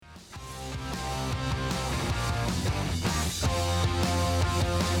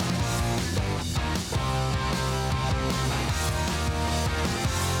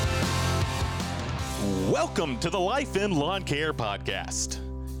Welcome to the Life in Lawn Care podcast.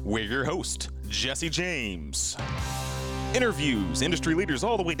 We're your host, Jesse James. Interviews industry leaders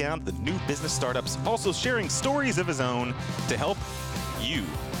all the way down to the new business startups, also sharing stories of his own to help you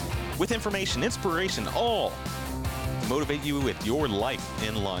with information, inspiration, all to motivate you with your life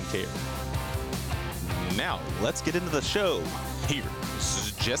in lawn care. Now, let's get into the show.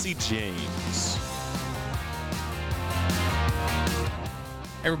 Here's Jesse James.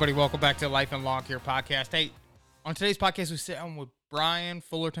 Hey everybody, welcome back to the Life in Lawn Care podcast. Hey, on today's podcast, we sit down with Brian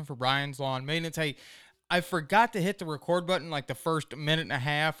Fullerton for Brian's Lawn Maintenance. Hey, I forgot to hit the record button like the first minute and a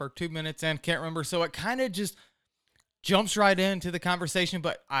half or 2 minutes in, can't remember. So it kind of just jumps right into the conversation,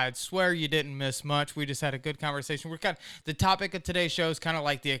 but I'd swear you didn't miss much. We just had a good conversation. The topic of today's show is kind of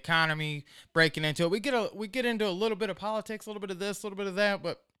like the economy, breaking into it. We get into a little bit of politics, a little bit of this, a little bit of that,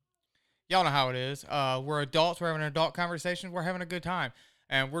 but y'all know how it is. We're adults. We're having an adult conversation. We're having a good time.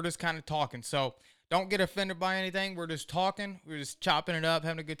 And we're just kind of talking. So don't get offended by anything. We're just talking. We're just chopping it up,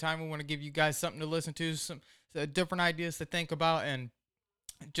 having a good time. We want to give you guys something to listen to, some different ideas to think about, and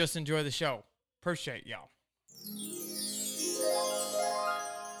just enjoy the show. Appreciate y'all.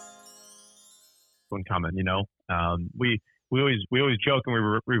 One comment, we always joke and we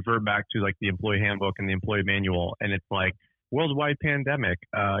revert back to like the employee handbook and the employee manual, and it's like worldwide pandemic.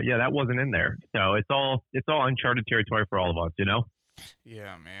 That wasn't in there. So it's all uncharted territory for all of us,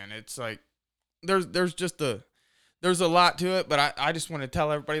 Yeah, man. It's like there's a lot to it, but I just want to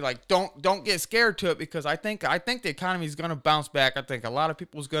tell everybody, like, don't get scared to it, because I think the economy is going to bounce back. I think a lot of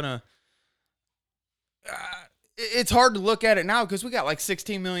people's going to it's hard to look at it now because we got like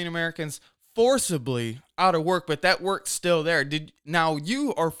 16 million Americans forcibly out of work, but that work's still there.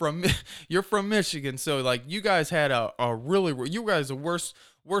 You're from Michigan, so like you guys had you guys are worst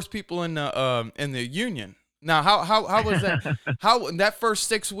people in the union. Now, how was that? How in that first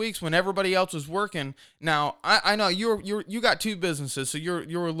 6 weeks when everybody else was working? Now, I know you got two businesses, so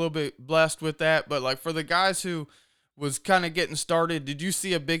you're a little bit blessed with that. But like for the guys who was kind of getting started, did you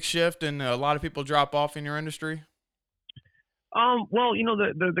see a big shift and a lot of people drop off in your industry? Well,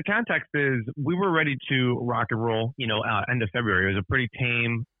 the context is we were ready to rock and roll. End of February. It was a pretty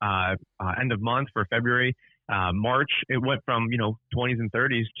tame end of month for February. March, it went from, 20s and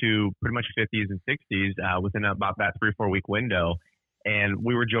 30s to pretty much 50s and 60s within about that 3-4 week window. And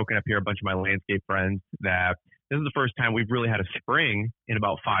we were joking up here, a bunch of my landscape friends, that this is the first time we've really had a spring in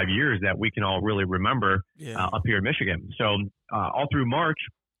about 5 years that we can all really remember up here in Michigan. So all through March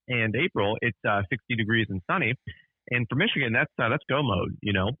and April, it's 60 degrees and sunny. And for Michigan, that's go mode,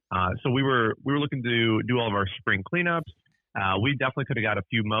 So we were looking to do all of our spring cleanups. We definitely could have got a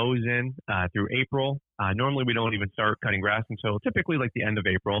few mows in through April. Normally, we don't even start cutting grass until typically like the end of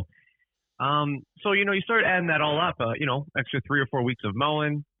April. So, you start adding that all up, extra 3 or 4 weeks of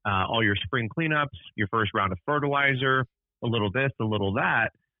mowing, all your spring cleanups, your first round of fertilizer, a little this, a little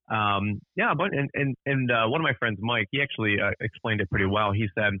that. But one of my friends, Mike, he actually explained it pretty well. He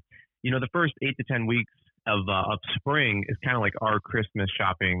said, the first 8 to 10 weeks of spring is kind of like our Christmas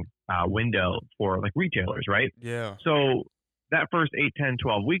shopping window for like retailers, right? Yeah. So that first 8, 10,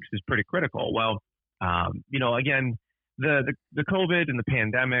 12 weeks is pretty critical. Well, again, the COVID and the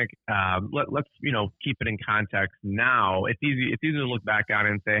pandemic, let's, keep it in context now. It's easy to look back on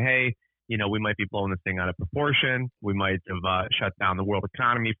it and say, hey, we might be blowing this thing out of proportion. We might have shut down the world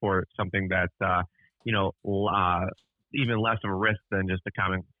economy for something that's, even less of a risk than just the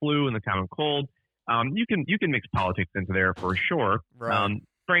common flu and the common cold. You can mix politics into there for sure. Right.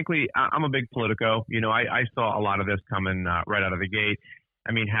 Frankly, I'm a big Politico. I saw a lot of this coming right out of the gate.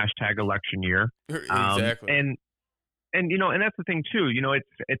 I mean, hashtag election year. Exactly. And that's the thing too.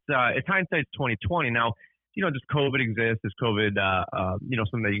 It's hindsight's 2020. Now, does COVID exist? Does COVID,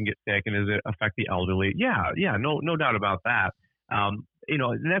 something that you can get sick, and does it affect the elderly? Yeah, no doubt about that. And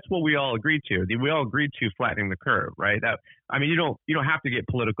that's what we all agreed to. We all agreed to flattening the curve, right? You don't have to get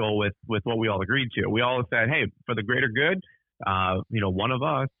political with what we all agreed to. We all said, hey, for the greater good, one of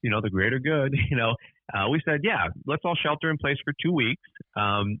us, the greater good, we said, yeah, let's all shelter in place for 2 weeks.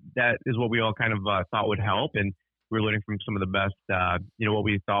 That is what we all kind of thought would help. And we were learning from some of the best, what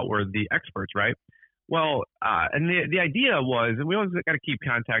we thought were the experts, right? Well, and the idea was, and we always got to keep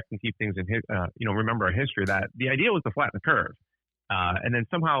context and keep things in, remember our history, that the idea was to flatten the curve. And then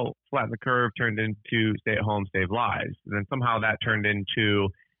somehow flatten the curve turned into stay at home, save lives. And then somehow that turned into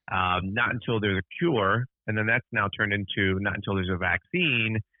not until there's a cure. And then that's now turned into not until there's a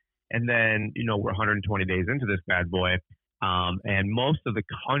vaccine. And then, we're 120 days into this bad boy. And most of the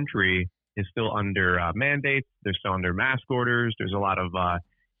country is still under mandates. They're still under mask orders. There's a lot of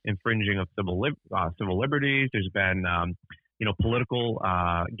infringing of civil liberties. There's been, political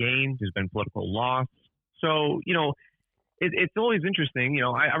gain. There's been political loss. So, it's always interesting.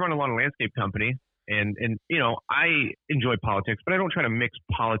 I run a lawn and landscape company, and I enjoy politics, but I don't try to mix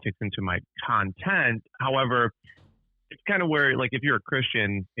politics into my content. However, it's kind of where, like, if you're a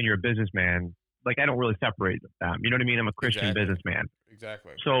Christian and you're a businessman, like, I don't really separate them. You know what I mean? I'm a Christian businessman.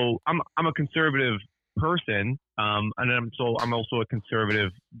 Exactly. So I'm a conservative person, and I'm also a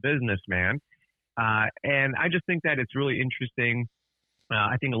conservative businessman, and I just think that it's really interesting.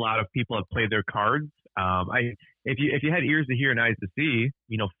 I think a lot of people have played their cards. If you had ears to hear and eyes to see,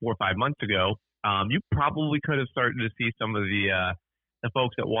 4 or 5 months ago, you probably could have started to see some of the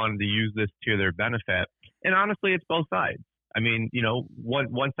folks that wanted to use this to their benefit. And honestly, it's both sides. I mean,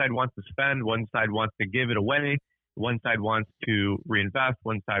 one side wants to spend, one side wants to give it away, one side wants to reinvest,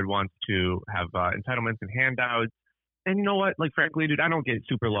 one side wants to have entitlements and handouts. And you know what? Like, frankly, dude, I don't get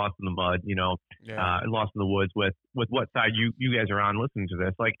super lost in the mud, lost in the woods with what side you guys are on listening to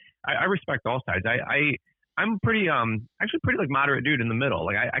this. Like, I respect all sides. I'm pretty like moderate dude in the middle.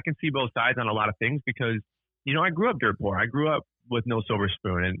 Like, I can see both sides on a lot of things because, I grew up dirt poor. I grew up with no silver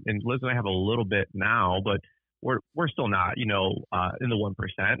spoon, and Liz and I have a little bit now, but we're still not, in the 1%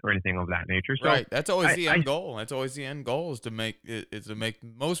 or anything of that nature. So right. That's always the end goal. That's always the end goal is to make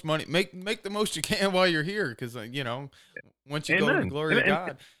most money, make the most you can while you're here. Cause once you go to the glory of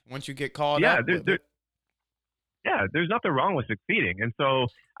God, once you get caught up. There's nothing wrong with succeeding. And so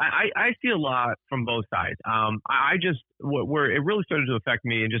I see a lot from both sides. I just, where it really started to affect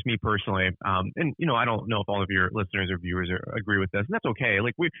me and just me personally. And, I don't know if all of your listeners or viewers agree with this, and that's okay.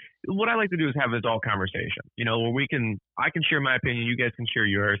 Like, what I like to do is have this all conversation, where I can share my opinion. You guys can share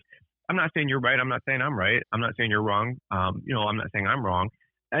yours. I'm not saying you're right. I'm not saying I'm right. I'm not saying you're wrong. I'm not saying I'm wrong.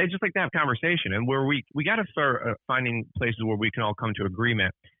 I just like to have conversation, and where we got to start finding places where we can all come to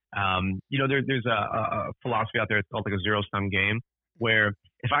agreement. There's a philosophy out there. It's called like a zero-sum game, where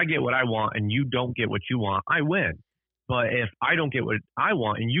if I get what I want and you don't get what you want, I win. But if I don't get what I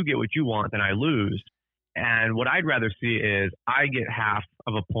want and you get what you want, then I lose. And what I'd rather see is I get half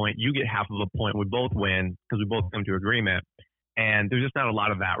of a point, you get half of a point, we both win because we both come to agreement. And there's just not a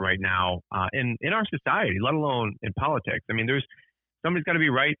lot of that right now in our society, let alone in politics. I mean, somebody's got to be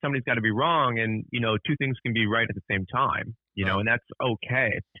right, somebody's got to be wrong, and two things can be right at the same time, and that's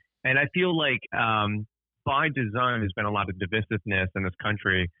okay. And I feel like by design, there's been a lot of divisiveness in this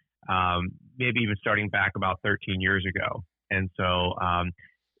country, maybe even starting back about 13 years ago. And so,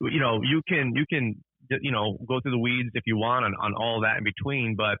 you can go through the weeds if you want on all of that in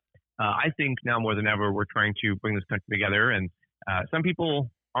between. But I think now more than ever, we're trying to bring this country together. And some people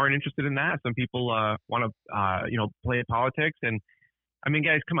aren't interested in that. Some people want to, play politics. And I mean,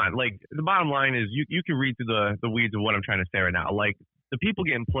 guys, come on. Like, the bottom line is you can read through the weeds of what I'm trying to say right now. Like, the people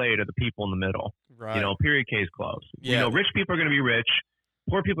getting played are the people in the middle. Right. Period, case closed. Yeah. Rich people are going to be rich.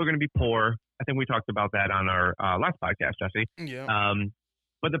 Poor people are going to be poor. I think we talked about that on our last podcast, Jesse. Yeah.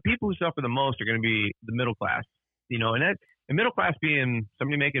 But the people who suffer the most are going to be the middle class. And the middle class being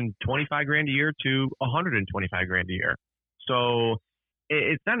somebody making $25 grand a year to $125 grand a year. So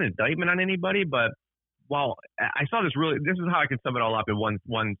it's not an indictment on anybody, but while I saw this is how I can sum it all up in one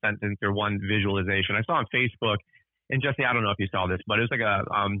sentence or one visualization. I saw on Facebook, and Jesse, I don't know if you saw this, but it was like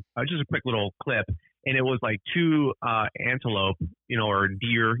just a quick little clip, and it was like two antelope, or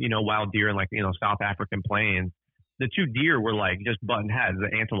deer, wild deer in like South African plains. The two deer were like just butting heads,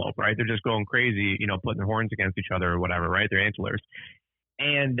 the antelope, right? They're just going crazy, putting their horns against each other or whatever, right? They're antlers.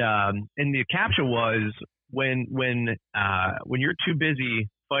 And the caption was when you're too busy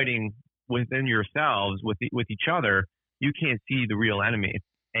fighting within yourselves with each other, you can't see the real enemy.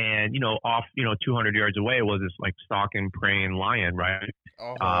 And off 200 yards away was this like stalking, preying lion, right?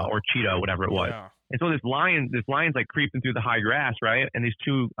 Or cheetah, whatever it was. Yeah. And so this lion's like creeping through the high grass, right? And these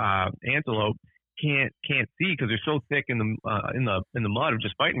two antelope can't see because they're so thick in the mud of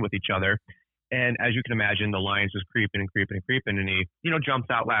just fighting with each other. And as you can imagine, the lion's just creeping, and he jumps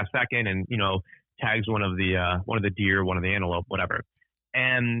out last second and tags one of the deer, one of the antelope, whatever.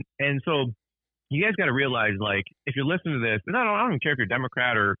 And so you guys got to realize, like, if you're listening to this, and I don't even care if you're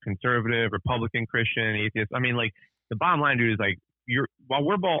Democrat or conservative, Republican, Christian, atheist. I mean, like, the bottom line, dude, is like, while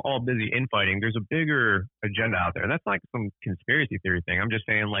we're all busy infighting, there's a bigger agenda out there. And that's like some conspiracy theory thing. I'm just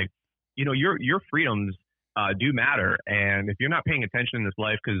saying, like, your freedoms do matter. And if you're not paying attention in this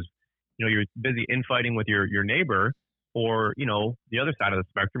life because, you're busy infighting with your neighbor, or, the other side of the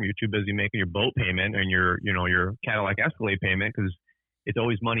spectrum, you're too busy making your boat payment and your Cadillac Escalade payment because it's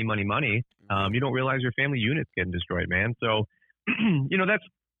always money. You don't realize your family unit's getting destroyed, man. So,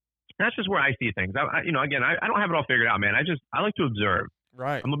 that's just where I see things. I don't have it all figured out, man. I like to observe.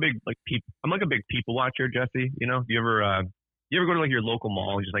 Right. I'm a big people watcher, Jesse. Do you ever You ever go to like your local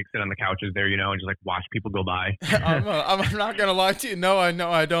mall and just like sit on the couches there, and just like watch people go by? I'm not gonna lie to you. No, I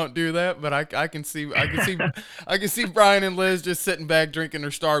know I don't do that, but I can see I can see Brian and Liz just sitting back drinking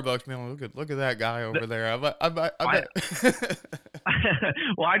their Starbucks. Man, look at that guy over there. I bet.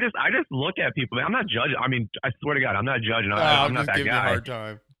 Well, I just look at people. Man, I'm not judging. I mean, I swear to God, I'm not judging. I'm not just that giving guy. you a hard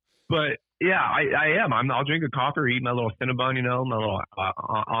time. But yeah, I am. I'll drink a coffee or eat my little Cinnabon, my little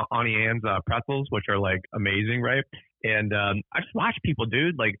Auntie Anne's pretzels, which are like amazing, right? And I just watch people,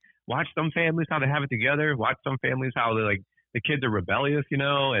 dude. Like, watch some families how they have it together. Watch some families how they like the kids are rebellious,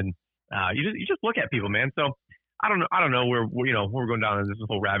 and you just look at people, man. So I don't know where we're going down this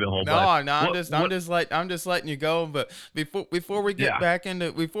whole rabbit hole. No, I'm just letting you go. But before we get back into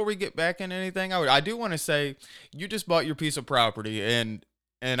anything, I do want to say you just bought your piece of property, and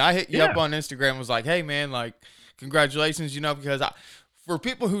I hit you up on Instagram, was like, hey man, like congratulations, because for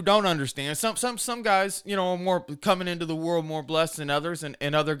people who don't understand, some guys, are more coming into the world more blessed than others,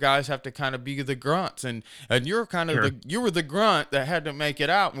 and other guys have to kind of be the grunts, and you're kind of you were the grunt that had to make it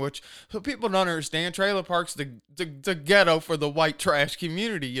out, which people don't understand. Trailer parks the ghetto for the white trash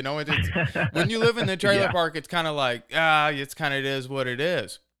community, It's, when you live in the trailer park, it's kind of like it is what it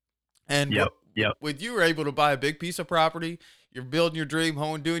is, and with you were able to buy a big piece of property. You're building your dream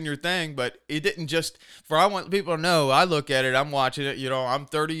home, doing your thing, but it didn't just, I want people to know, I look at it, I'm watching it, I'm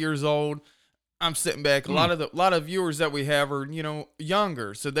 30 years old, I'm sitting back. A lot of viewers that we have are,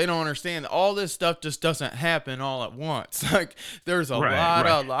 younger, so they don't understand that all this stuff just doesn't happen all at once. Like there's a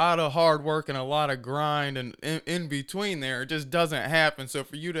lot of hard work and a lot of grind, and in between there, it just doesn't happen. So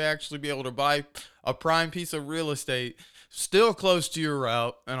for you to actually be able to buy a prime piece of real estate, still close to your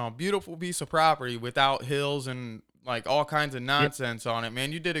route, and a beautiful piece of property without hills and like all kinds of nonsense on it,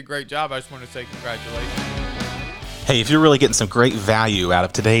 man. You did a great job. I just want to say congratulations. Hey, if you're really getting some great value out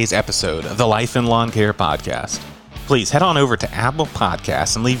of today's episode of the Life in Lawn Care podcast, please head on over to Apple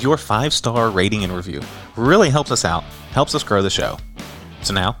Podcasts and leave your 5-star rating and review. Really helps us out, helps us grow the show.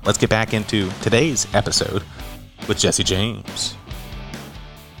 So now let's get back into today's episode with Jesse James.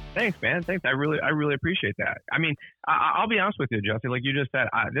 Thanks, man. Thanks. I really appreciate that. I mean, I'll be honest with you, Jesse. Like you just said,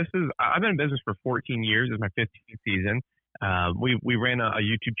 I've been in business for 14 years. This is my 15th season. We ran a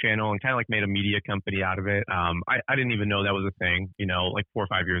YouTube channel and kind of like made a media company out of it. I didn't even know that was a thing, like 4 or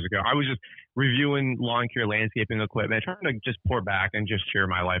 5 years ago. I was just reviewing lawn care, landscaping equipment, trying to just pour back and just share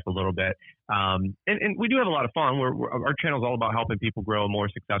my life a little bit. And we do have a lot of fun. Our channel is all about helping people grow a more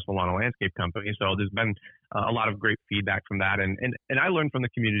successful lawn and landscape company. So there's been a lot of great feedback from that. And I learned from the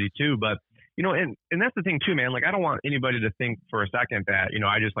community too, but and that's the thing too, man. Like, I don't want anybody to think for a second that,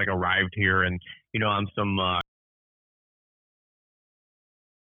 I just like arrived here and, I'm some,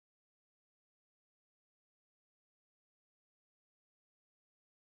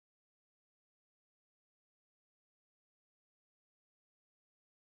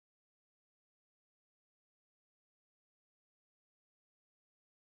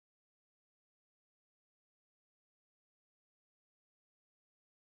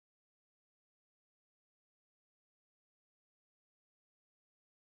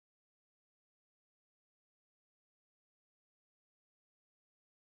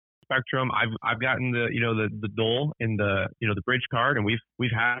 spectrum. I've gotten the dole and the bridge card, and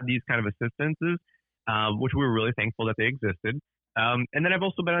we've had these kind of assistances, which we were really thankful that they existed. And then I've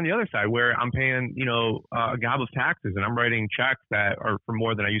also been on the other side where I'm paying a gob of taxes, and I'm writing checks that are for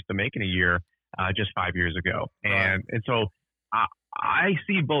more than I used to make in a year just 5 years ago. And so I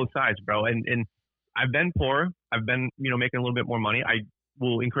see both sides, bro. And I've been poor. I've been making a little bit more money. I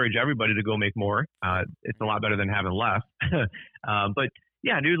will encourage everybody to go make more. It's a lot better than having less. But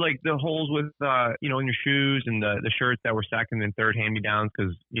yeah, dude, like the holes with, in your shoes and the shirts that were second and third hand-me-downs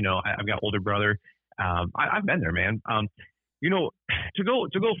because, I've got older brother. I've been there, man. To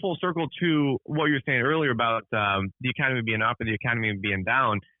go full circle to what you were saying earlier about the economy being up and the economy being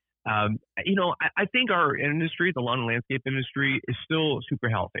down, I think our industry, the lawn and landscape industry, is still super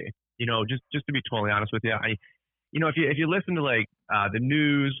healthy. Just to be totally honest with you, if you listen to like the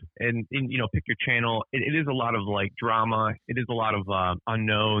news and pick your channel, it is a lot of like drama. It is a lot of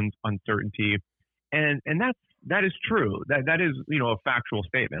unknowns, uncertainty, and that is true. That is a factual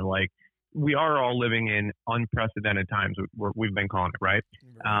statement. Like, we are all living in unprecedented times. We've been calling it, right?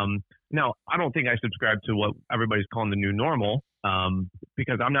 Now, I don't think I subscribe to what everybody's calling the new normal,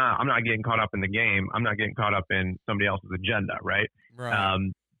 because I'm not getting caught up in the game. I'm not getting caught up in somebody else's agenda, right?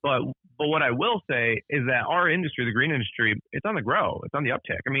 But what I will say is that our industry, the green industry, it's on the grow. It's on the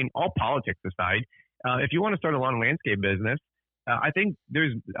uptick. I mean, all politics aside, if you want to start a lawn and landscape business, I think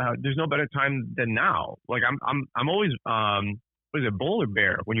there's no better time than now. Like I'm always what is it, bull or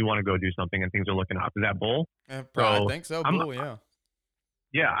bear when you want to go do something and things are looking up? Is that bull? I think so. Bull, yeah.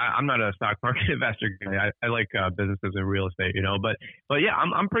 Yeah, I'm not a stock market investor. I like businesses and real estate, but yeah,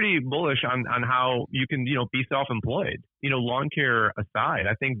 I'm pretty bullish on how you can, be self-employed. Lawn care aside,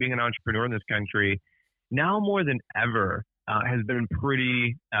 I think being an entrepreneur in this country now more than ever has been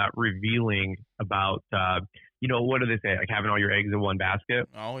pretty revealing about, what do they say? Like having all your eggs in one basket.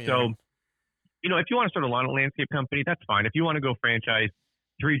 Oh, yeah. So, if you want to start a lawn landscape company, that's fine. If you want to go franchise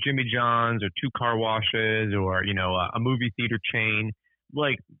 3 Jimmy John's or 2 car washes or, a movie theater chain,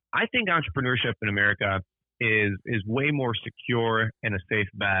 like I think entrepreneurship in America is way more secure and a safe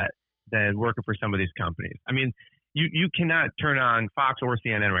bet than working for some of these companies. I mean, you cannot turn on Fox or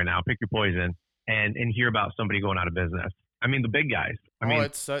CNN right now, pick your poison, and hear about somebody going out of business. I mean, the big guys.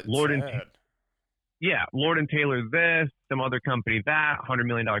 It's Lord sad. Lord and Taylor this, some other company that, $100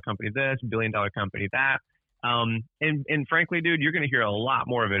 million company this, $1 billion company that. And frankly, dude, you're going to hear a lot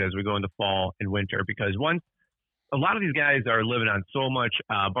more of it as we go into fall and winter, because a lot of these guys are living on so much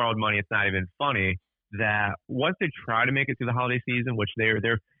borrowed money, it's not even funny, that once they try to make it through the holiday season, which they're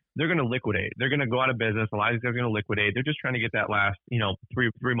going to liquidate. They're going to go out of business. A lot of these guys are going to liquidate. They're just trying to get that last,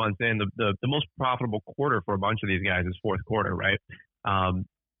 three months in. The most profitable quarter for a bunch of these guys is fourth quarter, right?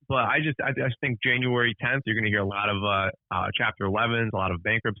 But I just think January 10th, you're going to hear a lot of Chapter 11s, a lot of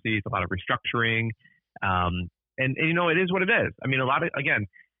bankruptcies, a lot of restructuring. And it is what it is. I mean, a lot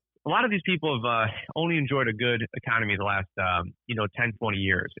of these people have only enjoyed a good economy the last, 10, 20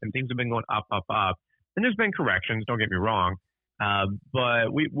 years, and things have been going up, up, up. And there's been corrections, don't get me wrong.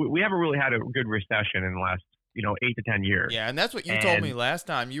 But we haven't really had a good recession in the last, 8 to 10 years. Yeah, and that's what you told me last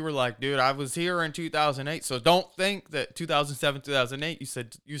time. You were like, dude, I was here in 2008, so don't think that 2007, 2008,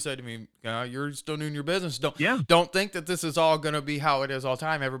 you said to me, you're still new in your business. Don't think that this is all going to be how it is all the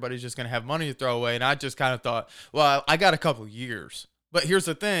time. Everybody's just going to have money to throw away. And I just kind of thought, well, I got a couple years. But here's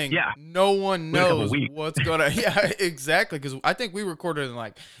the thing. Yeah. No one knows what's going to – yeah, exactly. Because I think we recorded in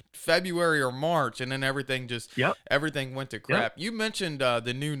like February or March, and then everything everything went to crap. Yep. You mentioned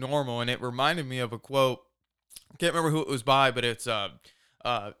the new normal, and it reminded me of a quote. I can't remember who it was by, but it's I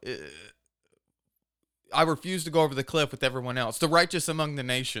refuse to go over the cliff with everyone else. The righteous among the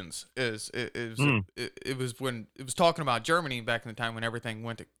nations it was when it was talking about Germany back in the time when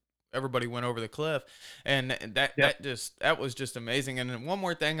everybody went over the cliff, and that was just amazing. And then one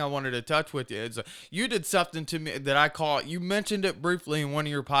more thing I wanted to touch with you is you did something to me that I caught. You mentioned it briefly in one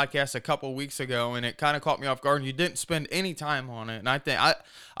of your podcasts a couple of weeks ago, and it kind of caught me off guard. And you didn't spend any time on it, and I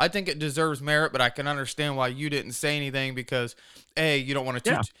think it deserves merit, but I can understand why you didn't say anything because you don't want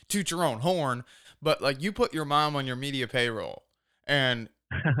to toot your own horn, but like you put your mom on your media payroll, and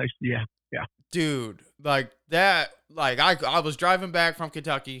yeah, dude, like that, like I was driving back from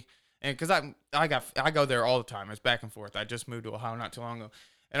Kentucky. And because I go there all the time. It's back and forth. I just moved to Ohio not too long ago,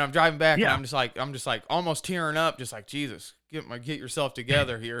 and I'm driving back, and I'm just like almost tearing up, just like Jesus, get yourself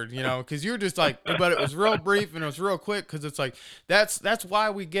together here, because you're just like, but it was real brief and it was real quick because it's like that's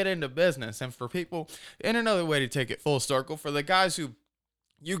why we get into business, and for people, and another way to take it full circle for the guys who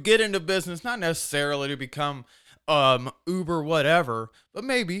you get into business not necessarily to become Uber, whatever, but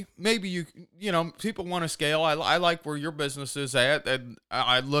maybe you people want to scale. I like where your business is at, and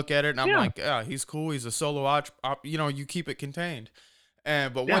I look at it and I'm like, yeah, he's cool. He's a solo op, you keep it contained.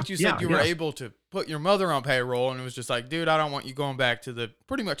 But once you said you were able to put your mother on payroll, and it was just like, dude, I don't want you going back to the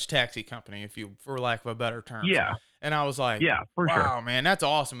pretty much taxi company, for lack of a better term. Yeah. And I was like, for wow, sure, man, that's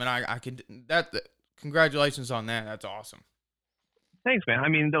awesome. And I can congratulations on that. That's awesome. Thanks, man. I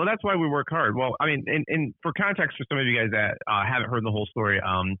mean, though, that's why we work hard. Well, I mean, and for context for some of you guys that haven't heard the whole story,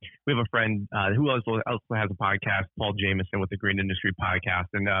 we have a friend who also has a podcast, Paul Jameson, with the Green Industry Podcast,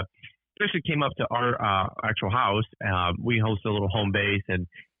 and actually came up to our actual house. We host a little home base, and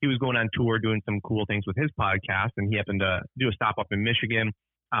he was going on tour doing some cool things with his podcast, and he happened to do a stop up in Michigan.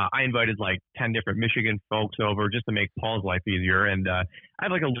 I invited like 10 different Michigan folks over just to make Paul's life easier, and I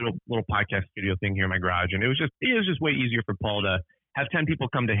have like a little podcast studio thing here in my garage, and it was just way easier for Paul to have 10 people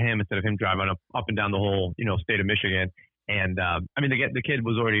come to him instead of him driving up and down the whole, state of Michigan. And, I mean, the guy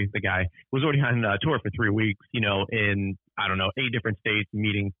was already on tour for 3 weeks, in, I don't know, 8 different states,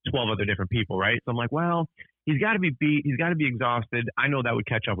 meeting 12 other different people. Right. So I'm like, well, he's got to be beat. He's got to be exhausted. I know that would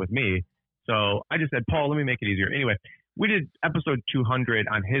catch up with me. So I just said, Paul, let me make it easier. Anyway, we did episode 200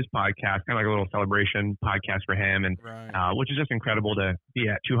 on his podcast, kind of like a little celebration podcast for him. And, which is just incredible to be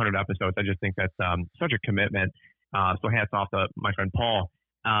at 200 episodes. I just think that's such a commitment. So hats off to my friend Paul.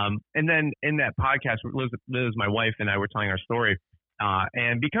 And then in that podcast, Liz, my wife, and I were telling our story.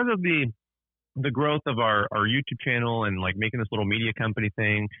 And because of the growth of our YouTube channel and like making this little media company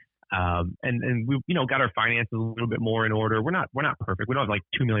thing, And we, you know, got our finances a little bit more in order. We're not perfect. We don't have like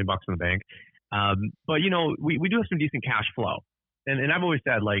 $2 million in the bank. But you know, we do have some decent cash flow. And I've always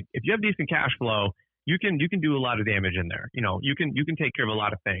said, like, if you have decent cash flow, you can do a lot of damage in there. You know, you can take care of a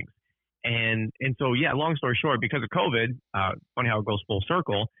lot of things. And so, yeah, long story short, because of COVID, funny how it goes full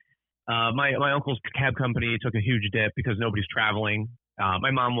circle. My uncle's cab company took a huge dip because nobody's traveling.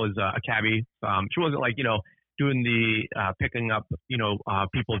 My mom was a cabbie. She wasn't like, you know, doing the picking up, you know,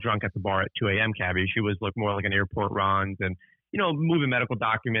 people drunk at the bar at 2 a.m. cabbie. She was like more like an airport runs and, you know, moving medical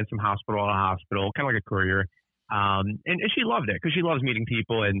documents from hospital to hospital, kind of like a courier. And she loved it because she loves meeting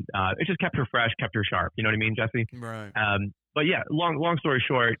people, and it just kept her fresh, kept her sharp. You know what I mean, Jesse? Right. But yeah, long story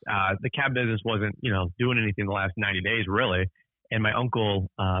short, the cab business wasn't, you know, doing anything the last 90 days really. And my uncle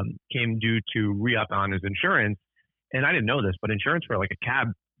came due to re-up on his insurance. And I didn't know this, but insurance for like a cab,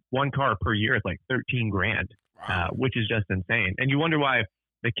 one car per year is like $13,000, which is just insane. And you wonder why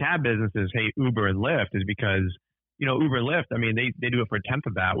the cab businesses hate Uber and Lyft is because, you know, Uber and Lyft, I mean, they do it for a tenth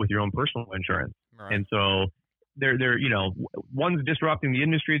of that with your own personal insurance. Right. And so they're, you know, one's disrupting the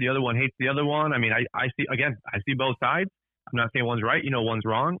industry. The other one hates the other one. I mean, I see both sides. I'm not saying one's right, you know, one's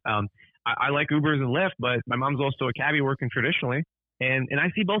wrong. I like Ubers and Lyft, but my mom's also a cabbie working traditionally. And I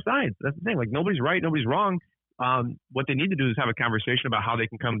see both sides. That's the thing. Like, nobody's right, nobody's wrong. What they need to do is have a conversation about how they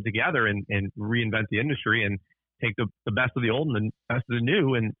can come together and reinvent the industry and take the best of the old and the best of the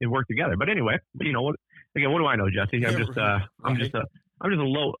new and work together. But anyway, you know what? Again, what do I know, Jesse? I'm just a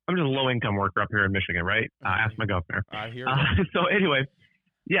low income worker up here in Michigan, right? Ask my governor. I hear so anyway,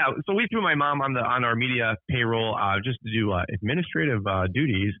 yeah. So we threw my mom on our media payroll just to do administrative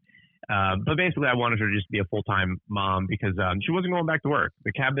duties. But basically, I wanted her to just be a full-time mom because she wasn't going back to work.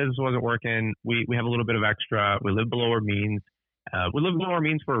 The cab business wasn't working. We have a little bit of extra. We live below our means. We live below our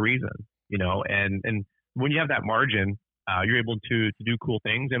means for a reason, you know. And when you have that margin, you're able to do cool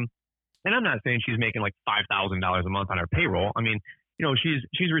things. And I'm not saying she's making like $5,000 a month on her payroll. I mean, you know,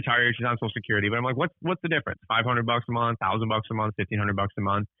 she's retired. She's on Social Security. But I'm like, what's the difference? $500 a month, $1,000 a month, $1,500 a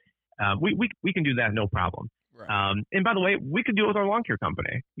month. We can do that no problem. Right. And by the way, we could do it with our lawn care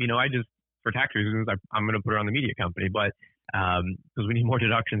company. You know, for tax reasons, I'm going to put her on the media company, but because we need more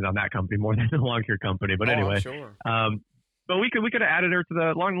deductions on that company more than the lawn care company. But anyway, sure. But we could have added her to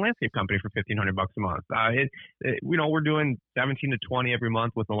the lawn and landscape company for $1,500 a month. You know, we're doing 17 to 20 every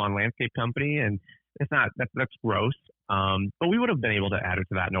month with the lawn landscape company, and that's gross. But we would have been able to add her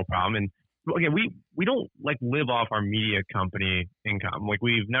to that no problem. And again, we don't like live off our media company income. Like,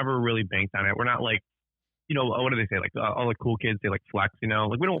 we've never really banked on it. We're not like, you know, what do they say? Like all the cool kids, they like flex, you know,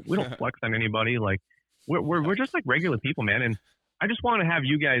 like we don't flex on anybody. Like we're just like regular people, man. And I just want to have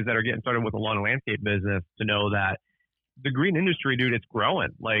you guys that are getting started with a lawn and landscape business to know that the green industry, dude, it's growing.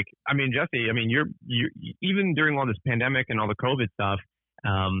 Like, I mean, Jesse, I mean, you're even during all this pandemic and all the COVID stuff.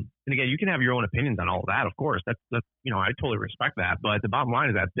 And again, you can have your own opinions on all of that. Of course, that's, you know, I totally respect that. But the bottom line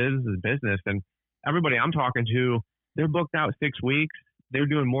is that business is business, and everybody I'm talking to, they're booked out 6 weeks. They're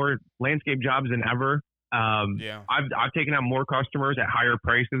doing more landscape jobs than ever. I've taken on more customers at higher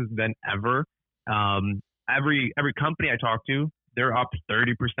prices than ever. Every company I talk to, they're up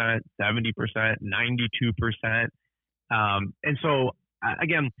 30%, 70%, 92%. And so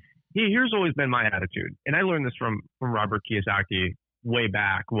again, here's always been my attitude. And I learned this from Robert Kiyosaki way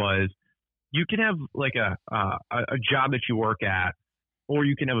back, was you can have like a job that you work at, or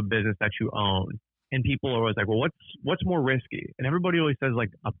you can have a business that you own. And people are always like, well, what's more risky? And everybody always says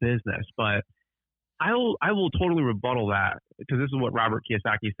like a business, but I will totally rebuttal that, because this is what Robert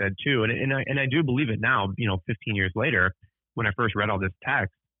Kiyosaki said too. And I do believe it now, you know, 15 years later, when I first read all this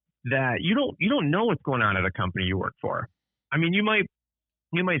text, that you don't know what's going on at a company you work for. I mean, you might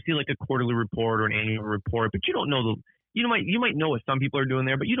see like a quarterly report or an annual report, but you don't know you might know what some people are doing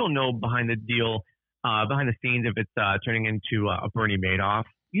there, but you don't know behind the scenes, if it's turning into a Bernie Madoff.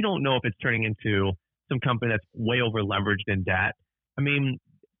 You don't know if it's turning into some company that's way over leveraged in debt. I mean,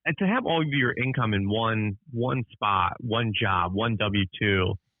 and to have all of your income in one spot, one job, one W-2,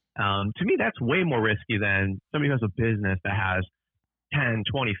 to me, that's way more risky than somebody who has a business that has 10,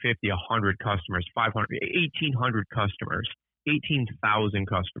 20, 50, 100 customers, 500, 1,800 customers, 18,000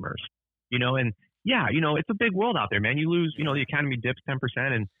 customers, you know. And yeah, you know, it's a big world out there, man. You lose, you know, the economy dips 10%,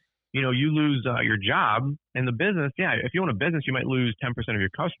 and, you know, you lose your job and the business. Yeah, if you own a business, you might lose 10% of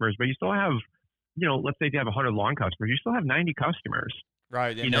your customers, but you still have, you know, let's say if you have 100 lawn customers, you still have 90 customers.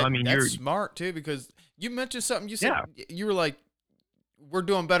 Right. And you know, I mean, that's smart too, because you mentioned something. You said, you were like, we're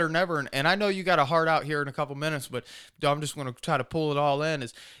doing better than ever. And I know you got a heart out here in a couple minutes, but I'm just going to try to pull it all in.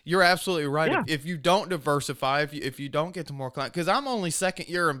 Is you're absolutely right. Yeah. If you don't diversify, if you don't get to more clients, because I'm only second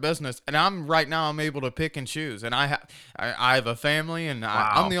year in business, and I'm able to pick and choose, and I have a family, and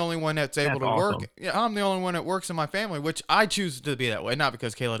I'm the only one that's able to awesome. work. Yeah, I'm the only one that works in my family, which I choose to be that way, not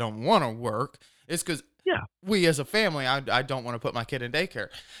because Kayla don't want to work. It's because we as a family, I don't want to put my kid in daycare,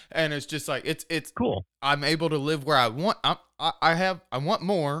 and it's just like it's cool. I'm able to live where I want. I want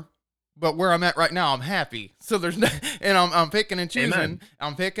more, but where I'm at right now, I'm happy. So there's no, and I'm picking and choosing. Amen.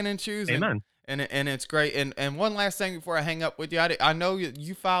 I'm picking and choosing. Amen. And it's great. And one last thing before I hang up with you, I know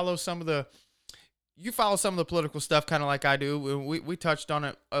you follow some of the political stuff, kind of like I do. We touched on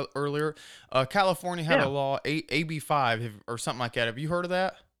it earlier. California had a law, AB 5 or something like that. Have you heard of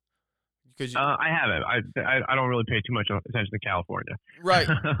that? I haven't. I don't really pay too much attention to California. Right.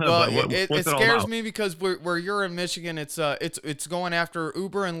 Well, it scares about? me because where you're in Michigan, it's going after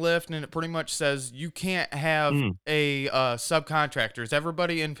Uber and Lyft, and it pretty much says you can't have a subcontractors.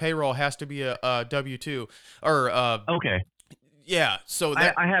 Everybody in payroll has to be a W-2 or okay. Yeah, so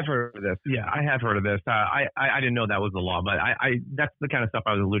I have heard of this. Yeah, I have heard of this. I didn't know that was the law, but I that's the kind of stuff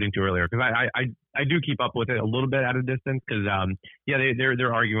I was alluding to earlier, because I do keep up with it a little bit at a distance, because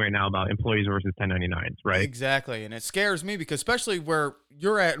they're arguing right now about employees versus 1099s, right? Exactly, and it scares me because especially where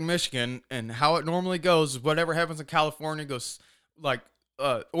you're at in Michigan and how it normally goes, whatever happens in California goes like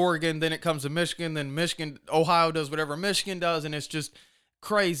Oregon, then it comes to Michigan, then Michigan, Ohio does whatever Michigan does, and it's just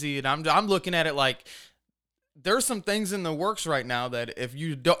crazy. And I'm looking at it like, there's some things in the works right now that if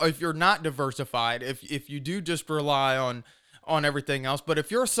you're not diversified, if you do just rely on everything else, but if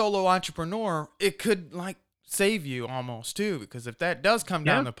you're a solo entrepreneur, it could like save you almost too, because if that does come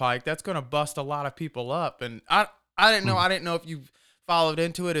down the pike, that's going to bust a lot of people up. And I didn't know if you followed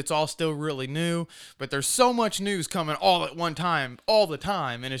into it. It's all still really new, but there's so much news coming all at one time, all the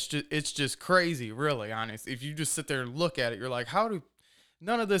time, and it's just crazy, really honest. If you just sit there and look at it, you're like,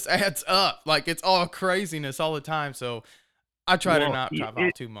 none of this adds up. Like, it's all craziness all the time. So I try to not talk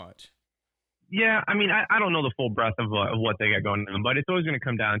about too much. Yeah, I mean, I don't know the full breadth of what they got going on, but it's always going to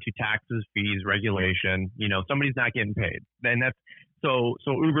come down to taxes, fees, regulation. Somebody's not getting paid. And that's so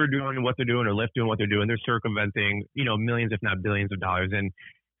Uber doing what they're doing or Lyft doing what they're doing, they're circumventing, millions, if not billions of dollars in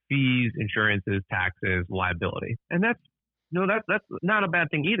fees, insurances, taxes, liability. And that's not a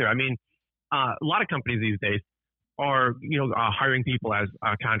bad thing either. I mean, a lot of companies these days are hiring people as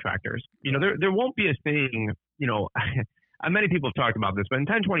contractors. There won't be a thing, many people have talked about this, but in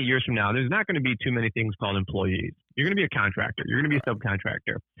 10, 20 years from now, there's not going to be too many things called employees. You're going to be a contractor. You're going to be a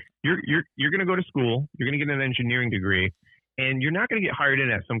subcontractor. You're going to go to school. You're going to get an engineering degree, and you're not going to get hired in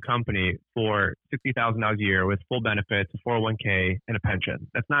at some company for $60,000 a year with full benefits, a 401k, and a pension.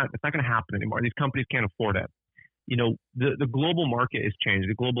 That's not going to happen anymore. These companies can't afford it. The global market has changed.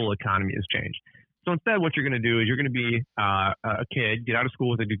 The global economy has changed. So instead, what you're going to do is you're going to be a kid, get out of school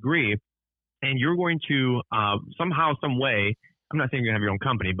with a degree, and you're going to somehow, some way, I'm not saying you're going to have your own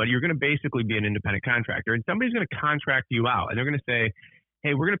company, but you're going to basically be an independent contractor. And somebody's going to contract you out, and they're going to say,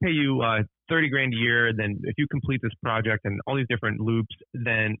 hey, we're going to pay you $30,000 a year. Then if you complete this project and all these different loops,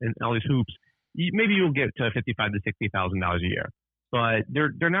 and all these hoops, maybe you'll get to $55,000 to $60,000 a year. But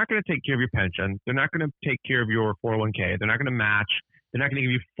they're not going to take care of your pension. They're not going to take care of your 401k. They're not going to match. They're not going to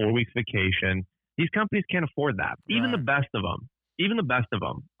give you 4 weeks vacation. These companies can't afford that. Even the best of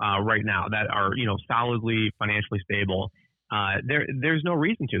them right now that are, solidly financially stable, there's no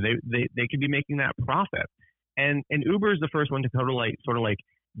reason to. They could be making that profit. And Uber is the first one to sort of like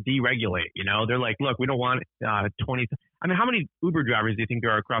deregulate. They're like, look, we don't want 20. I mean, how many Uber drivers do you think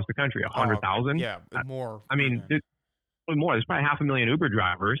there are across the country? 100,000? Yeah, more. I mean, there's more. There's probably 500,000 Uber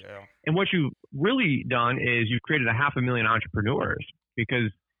drivers. Yeah. And what you've really done is you've created 500,000 entrepreneurs,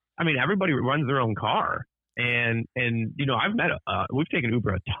 because I mean, everybody runs their own car. And I've met, we've taken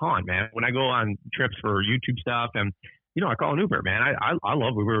Uber a ton, man. When I go on trips for YouTube stuff, and, I call an Uber, man. I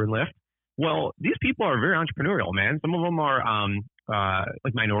love Uber and Lyft. Well, these people are very entrepreneurial, man. Some of them are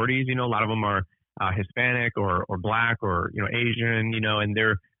like minorities, a lot of them are Hispanic or Black or, Asian, and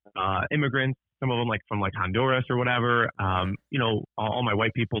they're immigrants. Some of them like from Honduras or whatever, all my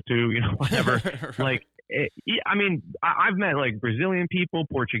white people too, whatever. Right. I mean, I've met Brazilian people,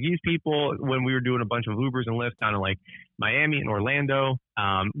 Portuguese people when we were doing a bunch of Ubers and Lyfts down in Miami and Orlando.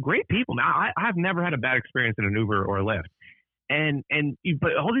 Great people. Now, I've never had a bad experience in an Uber or a Lyft.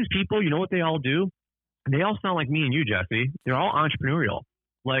 But all these people, you know what they all do? They all sound like me and you, Jesse. They're all entrepreneurial.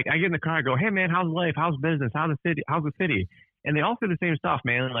 I get in the car, I go, hey man, how's life? How's business? How's the city? And they all say the same stuff,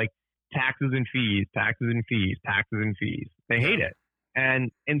 man. Taxes and fees, taxes and fees, taxes and fees. They hate it.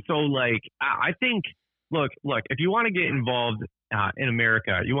 And so I think look, if you want to get involved in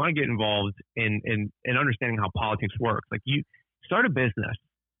America, you want to get involved in understanding how politics works. Like, you start a business.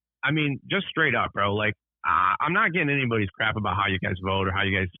 I mean, just straight up, bro. Like, I'm not getting anybody's crap about how you guys vote or how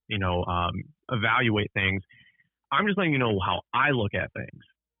you guys, evaluate things. I'm just letting you know how I look at things,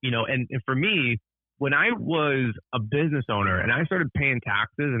 and for me, when I was a business owner and I started paying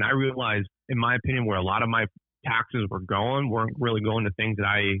taxes, and I realized, in my opinion, where a lot of my taxes weren't really going to things that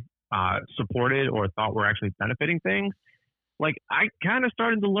I supported or thought were actually benefiting things. Like, I kind of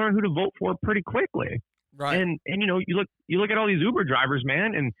started to learn who to vote for pretty quickly. Right. And you look at all these Uber drivers,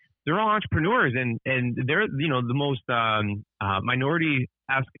 man, and they're all entrepreneurs, and they're the most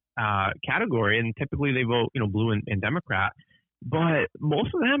minority-esque category, and typically they vote blue and Democrat. But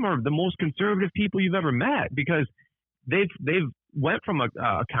most of them are the most conservative people you've ever met, because they've went from a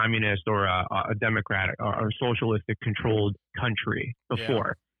communist or a democratic or socialistic controlled country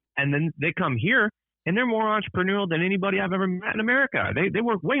before, and then they come here and they're more entrepreneurial than anybody I've ever met in America. They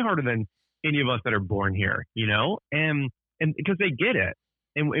work way harder than any of us that are born here, and because they get it.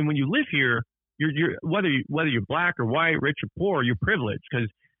 And when you live here, you're whether you're black or white, rich or poor, you're privileged, because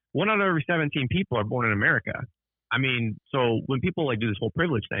 1 out of every 17 people are born in America. I mean, so when people do this whole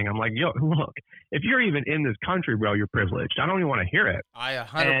privilege thing, I'm like, yo, look, if you're even in this country, bro, you're privileged. I don't even want to hear it. I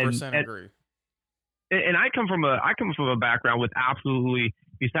 100% agree. And I come from a background with absolutely,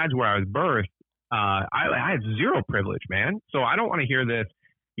 besides where I was birthed, I had zero privilege, man. So I don't want to hear this,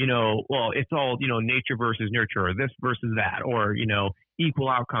 well, it's all, nature versus nurture, or this versus that, or, equal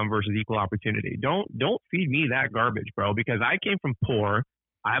outcome versus equal opportunity. Don't feed me that garbage, bro, because I came from poor.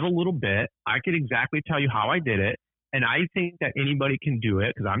 I have a little bit. I could exactly tell you how I did it. And I think that anybody can do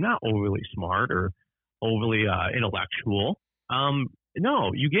it, because I'm not overly smart or overly intellectual.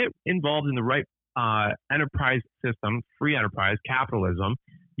 No, you get involved in the right enterprise system, free enterprise, capitalism.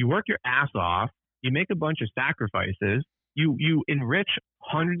 You work your ass off. You make a bunch of sacrifices. You enrich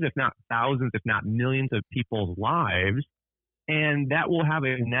hundreds, if not thousands, if not millions of people's lives. And that will have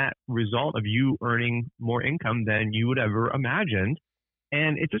a net result of you earning more income than you would ever imagined.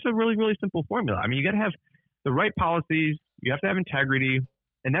 And it's just a really, really simple formula. I mean, you got to have the right policies. You have to have integrity.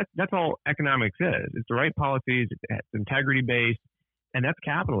 And that's all economics is. It's the right policies. It's integrity based. And that's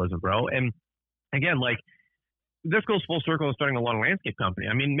capitalism, bro. And again, this goes full circle of starting a lawn landscape company.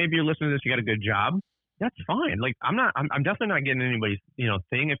 I mean, maybe you're listening to this, you got a good job. That's fine. I'm definitely not getting anybody's,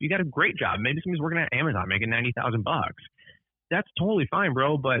 thing. If you got a great job, maybe somebody's working at Amazon making $90,000. That's totally fine,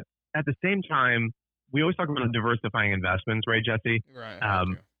 bro. But at the same time, we always talk about diversifying investments, right, Jesse? Right.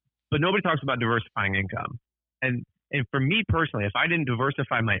 But nobody talks about diversifying income. And for me personally, if I didn't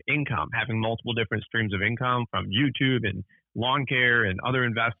diversify my income, having multiple different streams of income from YouTube and lawn care and other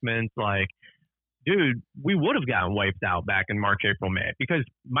investments, dude, we would have gotten wiped out back in March, April, May, because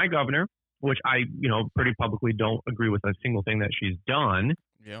my governor, which I, pretty publicly don't agree with a single thing that she's done.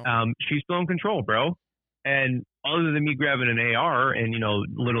 Yeah. She's still in control, bro. And other than me grabbing an AR and,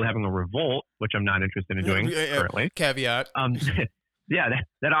 literally having a revolt, which I'm not interested in doing currently. Caveat. Yeah,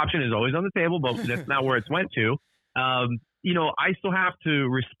 that option is always on the table, but that's not where it's went to. I still have to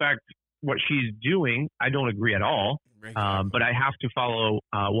respect what she's doing. I don't agree at all, but I have to follow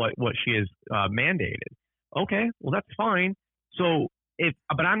what she has mandated. Okay, well, that's fine. So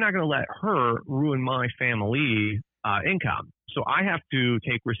but I'm not going to let her ruin my family income. So I have to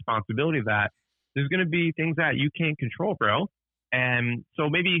take responsibility of that. There's going to be things that you can't control, bro. And so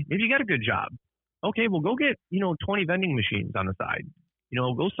maybe you got a good job. Okay, well, go get, 20 vending machines on the side.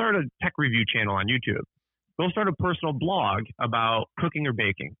 Go start a tech review channel on YouTube. Go start a personal blog about cooking or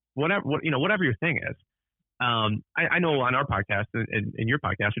baking. Whatever your thing is. I know on our podcast and in your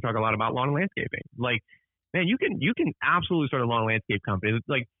podcast, we talk a lot about lawn and landscaping. Man, you can absolutely start a lawn and landscape company.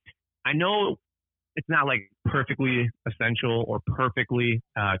 I know it's not perfectly essential or perfectly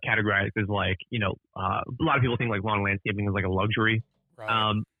categorized as a lot of people think lawn and landscaping is a luxury.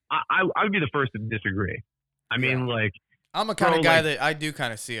 Right. I would be the first to disagree. I mean, I'm a kind of guy that I do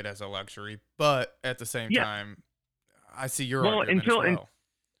kind of see it as a luxury, but at the same time, I see your argument as well.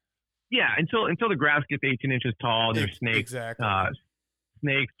 Until the grass gets 18 inches tall, and there's snakes,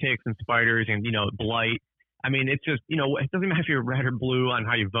 snakes, ticks, and spiders, and blight. I mean, it's just, it doesn't matter if you're red or blue on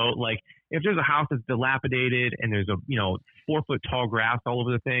how you vote. If there's a house that's dilapidated and there's a 4-foot tall grass all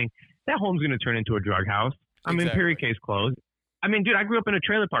over the thing, that home's going to turn into a drug house. I mean, period, case closed. I mean, dude, I grew up in a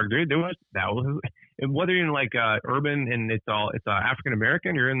trailer park, dude. Whether you're in urban and it's African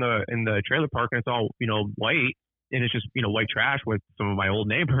American, you're in the trailer park and it's all white and it's just white trash with some of my old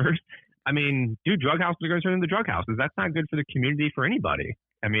neighbors. I mean, dude, drug houses are going to turn into drug houses. That's not good for the community, for anybody.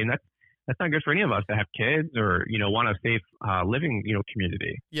 I mean, that's that's not good for any of us to have kids or, want a safe living,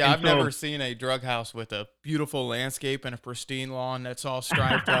 community. Yeah, And I've never seen a drug house with a beautiful landscape and a pristine lawn that's all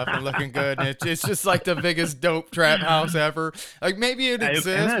striped up and looking good. And it's just like the biggest dope trap house ever. Like maybe it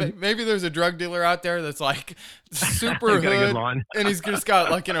exists. Maybe there's a drug dealer out there that's like super hood, and he's just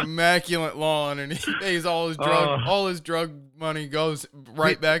got like an immaculate lawn, and he pays all his drug money goes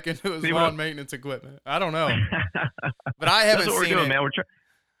right back into his lawn maintenance equipment. I don't know, but I haven't seen what we're doing, it. Man,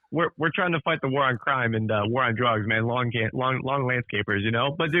 we're trying to fight the war on crime and war on drugs, man. Long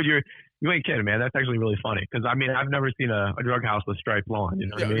landscapers, But dude, you ain't kidding, man. That's actually really funny because I've never seen a drug house with striped lawn. You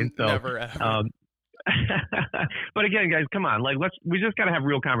know what I mean? So, never ever. But again, guys, come on. Like, we just got to have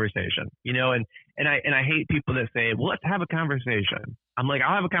real conversation, and I hate people that say, well, let's have a conversation. I'm like,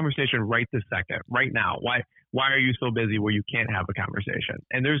 I'll have a conversation right this second, right now. Why are you so busy where you can't have a conversation?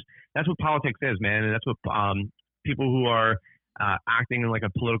 And that's what politics is, man. And that's what people who are acting in like a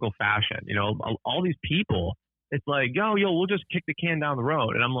political fashion, all these people, it's like, yo, we'll just kick the can down the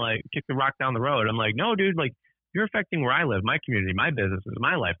road. And I'm like, kick the rock down the road. I'm like, no, dude, like you're affecting where I live, my community, my businesses,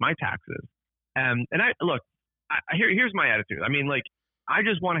 my life, my taxes. And here's my attitude. I mean, like, I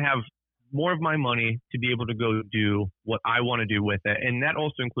just want to have more of my money to be able to go do what I want to do with it. And that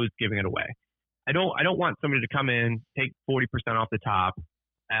also includes giving it away. I don't want somebody to come in, take 40% off the top,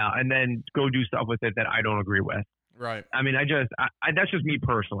 and then go do stuff with it that I don't agree with. Right. I mean, that's just me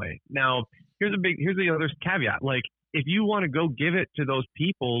personally. Now, here's the other caveat. Like, if you want to go give it to those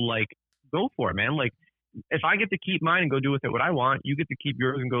people, like, go for it, man. Like, if I get to keep mine and go do with it what I want, you get to keep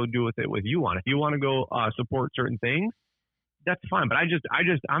yours and go do with it what you want. If you want to go support certain things, that's fine. But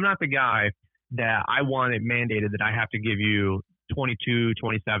I'm not the guy that I want it mandated that I have to give you 22,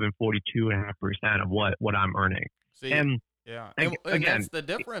 27, 42.5% of what I'm earning. See, and again, that's the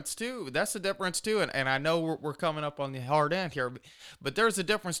difference too. That's the difference too. And I know we're coming up on the hard end here, but there's a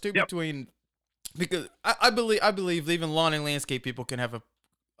difference too between, because I believe even lawn and landscape people can have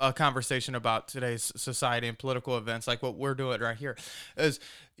a conversation about today's society and political events like what we're doing right here. Is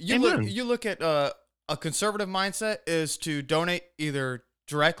you look at a conservative mindset is to donate either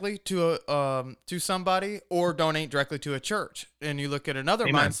directly to somebody or donate directly to a church. And you look at another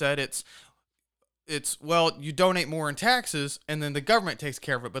mindset, it's well, you donate more in taxes and then the government takes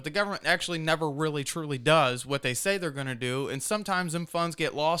care of it, but the government actually never really truly does what they say they're going to do, and sometimes them funds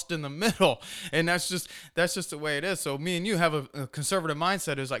get lost in the middle, and that's just the way it is. So me and you have a conservative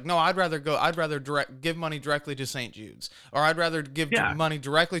mindset is like, no, I'd rather give money directly to St. Jude's, or I'd rather give money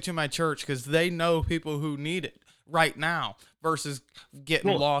directly to my church because they know people who need it right now versus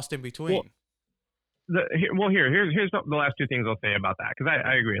getting lost in between. Here's the last two things I'll say about that, because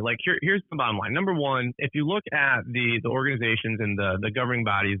I agree. Like, here's the bottom line. Number one, if you look at the organizations and the governing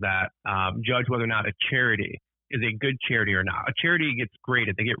bodies that judge whether or not a charity is a good charity or not, a charity gets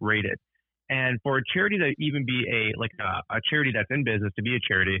graded, they get rated. And for a charity to even be a charity that's in business to be a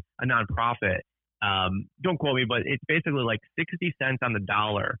charity, a nonprofit, don't quote me, but it's basically like 60 cents on the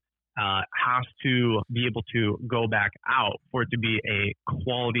dollar has to be able to go back out for it to be a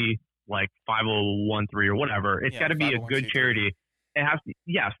quality, like 501(c)(3) or whatever. It's got to be a good charity. It has to,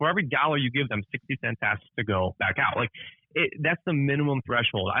 yes, for every dollar you give them, 60 cents has to go back out. Like, that's the minimum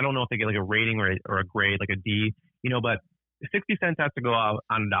threshold. I don't know if they get like a rating or a grade, like a D, but 60 cents has to go out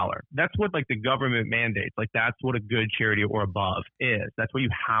on a dollar. That's what like the government mandates. Like, that's what a good charity or above is. That's what you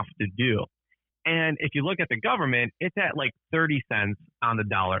have to do. And if you look at the government, it's at like 30 cents on the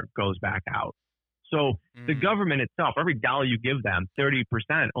dollar goes back out. So the government itself, every dollar you give them, 30%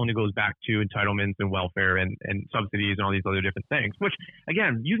 only goes back to entitlements and welfare and subsidies and all these other different things, which,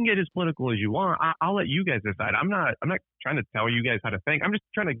 again, you can get as political as you want. I'll let you guys decide. I'm not trying to tell you guys how to think. I'm just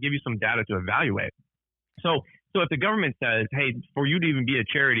trying to give you some data to evaluate. So if the government says, hey, for you to even be a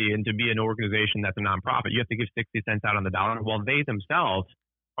charity and to be an organization that's a nonprofit, you have to give 60 cents out on the dollar. Well, they themselves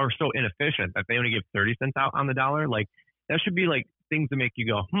are so inefficient that they only give 30 cents out on the dollar. Like, that should be like things to make you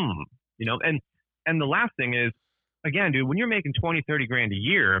go, And the last thing is, again, dude, when you're making 20, 30 grand a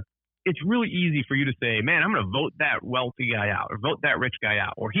year, it's really easy for you to say, man, I'm going to vote that wealthy guy out or vote that rich guy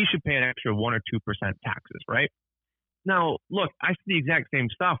out, or he should pay an extra 1 or 2% taxes, right? Now, look, I see the exact same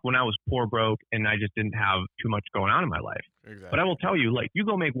stuff when I was poor, broke, and I just didn't have too much going on in my life. Exactly. But I will tell you, like, you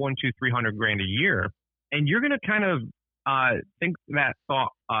go make 100, 200, 300 grand a year, and you're going to kind of think that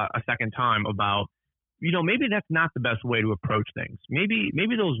thought a second time about, maybe that's not the best way to approach things.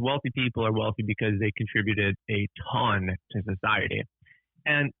 Maybe those wealthy people are wealthy because they contributed a ton to society.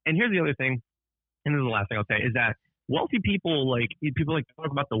 And here's the other thing, and this is the last thing I'll say, is that wealthy people like to talk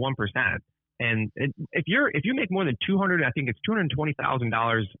about the 1%. And if you make more than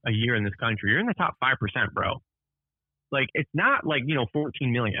 $220,000 a year in this country, you're in the top 5%, bro. Like, it's not like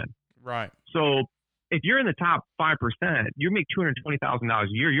 14 million. Right. So if you're in the top 5%, you make $220,000 a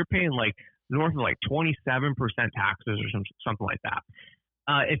year. You're paying like north of like 27% taxes or something like that.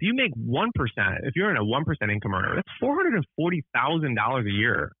 If you make 1%, if you're in a 1% income earner, that's $440,000 a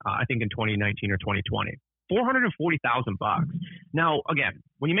year. I think in 2019 or 2020, $440,000. Now, again,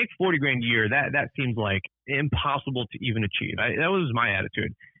 when you make 40 grand a year, that seems like impossible to even achieve. That was my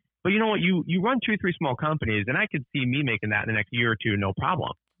attitude. But you know what? You run 2-3 small companies, and I could see me making that in the next year or two, no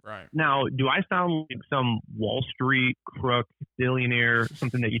problem. Right. Now, do I sound like some Wall Street crook billionaire,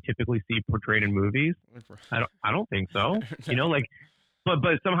 something that you typically see portrayed in movies? I don't think so. You know, like, but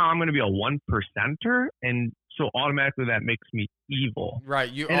somehow I'm going to be a 1%er, and so automatically that makes me evil.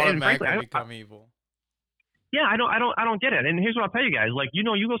 Right. You and automatically frankly, become evil. Yeah, I don't get it. And here's what I'll tell you guys. Like, you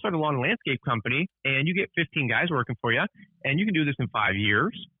know, you go start a lawn and landscape company, and you get 15 guys working for you, and you can do this in 5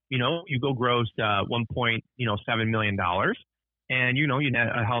 years. You know, you go gross $1.7 million. And, you know, you net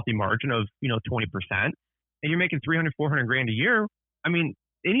a healthy margin of, 20%, and you're making 300, 400 grand a year. I mean,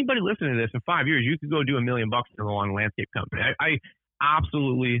 anybody listening to this in 5 years, you could go do $1 million in a lawn and landscape company. I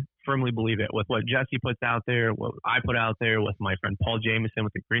absolutely firmly believe it with what Jesse puts out there, what I put out there, with my friend Paul Jameson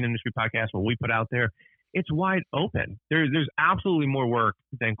with the Green Industry Podcast, what we put out there. It's wide open. There's absolutely more work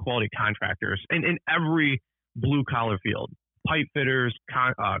than quality contractors in every blue collar field. Pipe fitters,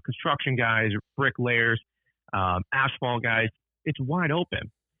 construction guys, bricklayers, asphalt guys. It's wide open.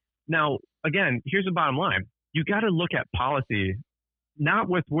 Now, again, here's the bottom line. You got to look at policy, not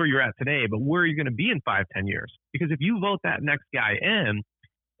with where you're at today, but where you're going to be in 5-10 years. Because if you vote that next guy in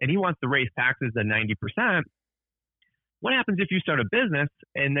and he wants to raise taxes to 90%, what happens if you start a business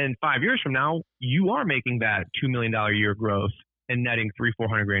and then 5 years from now, you are making that $2 million a year gross and netting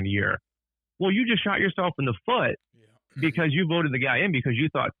 300-400 grand a year? Well, you just shot yourself in the foot because you voted the guy in because you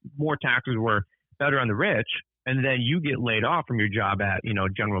thought more taxes were better on the rich. And then you get laid off from your job at,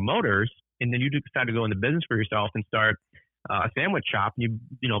 General Motors, and then you decide to go into business for yourself and start a sandwich shop. And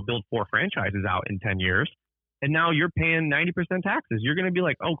you build 4 franchises out in 10 years, and now you're paying 90% taxes. You're going to be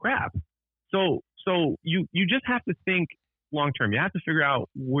like, oh crap. So you just have to think long term. You have to figure out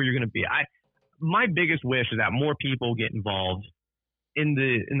where you're going to be. My biggest wish is that more people get involved in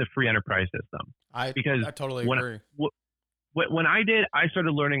the free enterprise system. I totally agree. When I did, I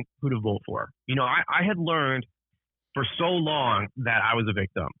started learning who to vote for. I had learned for so long that I was a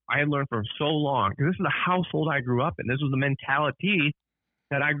victim. I had learned for so long, because this is the household I grew up in. This was the mentality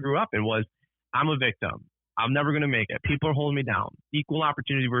that I grew up in, was I'm a victim. I'm never going to make it. People are holding me down. Equal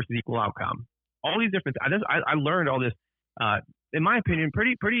opportunity versus equal outcome. All these different, I learned all this, in my opinion,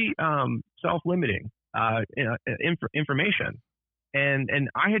 pretty self-limiting information. And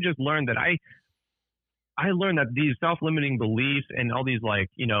I had just learned that I learned that these self-limiting beliefs and all these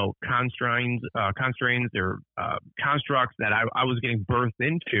constraints or constructs that I was getting birthed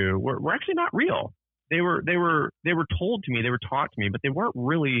into were actually not real. They were told to me, they were taught to me, but they weren't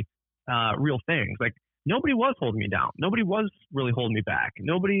really real things. Like, nobody was holding me down. Nobody was really holding me back.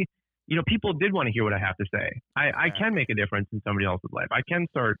 Nobody, people did want to hear what I have to say. I can make a difference in somebody else's life. I can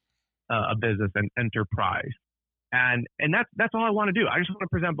start a business and enterprise. And that's all I want to do. I just want to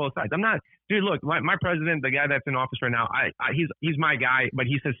present both sides. I'm not, dude, look, my president, the guy that's in office right now, he's my guy, but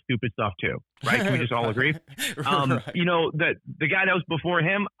he says stupid stuff too, right? Can we just all agree? Right. The guy that was before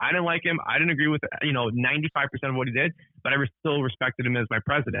him, I didn't like him. I didn't agree with 95% of what he did, but I still respected him as my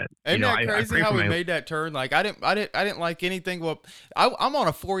president. Isn't that crazy how we made that turn? Like, I didn't like anything. Well, I'm on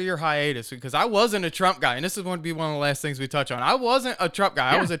a 4-year hiatus because I wasn't a Trump guy, and this is going to be one of the last things we touch on. I wasn't a Trump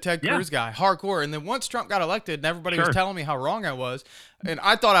guy. I was a Ted Cruz guy, hardcore. And then once Trump got elected, everybody was telling me how wrong I was, and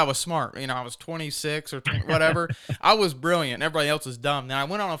I thought I was smart. I was 26 or whatever. I was brilliant. Everybody else is dumb. Then I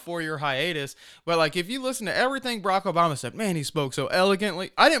went on a 4-year hiatus. But like, if you listen to everything Barack Obama said, man, he spoke so elegantly.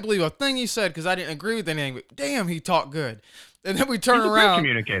 I didn't believe a thing he said because I didn't agree with anything. But damn, he talked good. And then we turn around. He's a great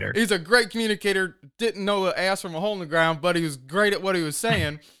communicator. He's a great communicator. Didn't know the ass from a hole in the ground, but he was great at what he was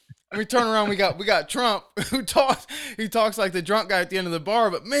saying. And we turn around, we got Trump, who talks like the drunk guy at the end of the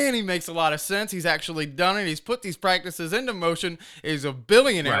bar, but man, he makes a lot of sense. He's actually done it. He's put these practices into motion. He's a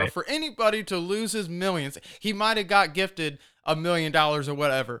billionaire. Right. For anybody to lose his millions, he might have got gifted $1 million or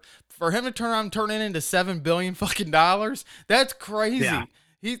whatever. For him to turn it into $7 billion fucking dollars, that's crazy.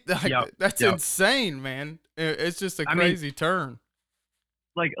 Yeah. That's insane, man. It's just a crazy turn.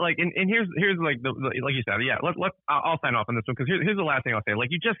 And here's like like you said, I'll sign off on this one, because here's the last thing I'll say. Like,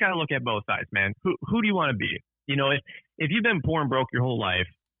 you just gotta look at both sides, man. Who do you want to be? If you've been poor and broke your whole life,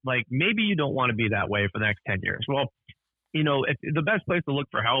 like, maybe you don't want to be that way for the next 10 years. Well, if the best place to look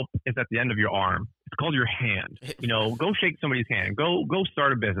for help is at the end of your arm. It's called your hand. Go shake somebody's hand. Go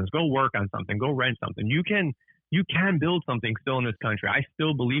start a business. Go work on something. Go rent something. You can you can build something still in this country. I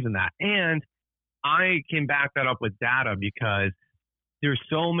still believe in that. And I can back that up with data because there's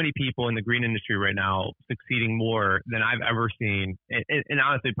so many people in the green industry right now succeeding more than I've ever seen in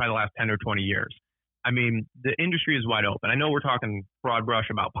honestly probably the last 10 or 20 years. I mean, the industry is wide open. I know we're talking broad brush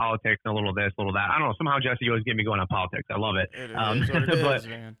about politics and a little this, a little that. I don't know. Somehow, Jesse, you always get me going on politics. I love it. It is what it is,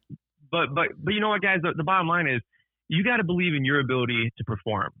 man. But you know what, guys? The bottom line is you got to believe in your ability to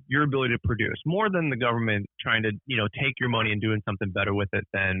perform, your ability to produce, more than the government trying to, take your money and doing something better with it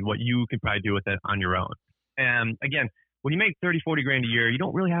than what you could probably do with it on your own. And again, when you make 30, 40 grand a year, you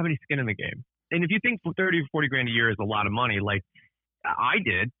don't really have any skin in the game. And if you think 30 or 40 grand a year is a lot of money, like I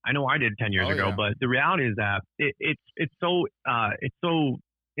know I did 10 years ago, yeah. but the reality is that it's so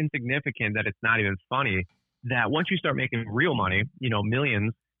insignificant that it's not even funny that once you start making real money,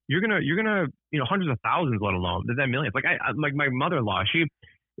 millions, you're gonna hundreds of thousands, let alone then millions. Like like my mother-in-law, she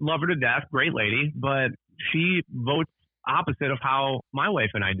love her to death, great lady, but she votes opposite of how my wife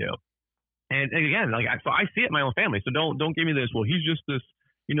and I do. And again, so I see it in my own family. So don't give me this. Well, he's just this,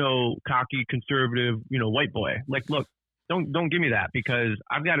 cocky conservative, white boy. Like, look, don't give me that, because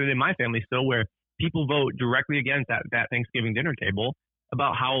I've got it in my family still where people vote directly against that Thanksgiving dinner table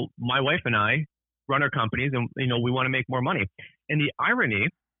about how my wife and I run our companies and, we want to make more money. And the irony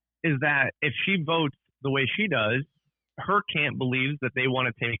is that if she votes the way she does, her camp believes that they want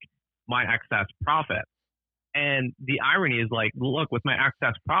to take my excess profit. And the irony is like, look, with my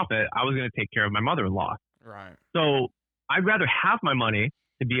excess profit, I was going to take care of my mother-in-law. Right. So I'd rather have my money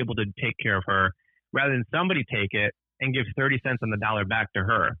to be able to take care of her rather than somebody take it and give 30 cents on the dollar back to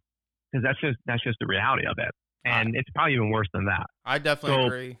her. Because that's just the reality of it. And it's probably even worse than that. I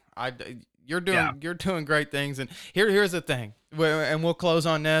definitely agree. You're doing great things. And here's the thing, and we'll close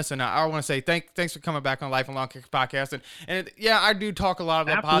on this. And I want to say thanks for coming back on Life and Long Kick podcast. And I do talk a lot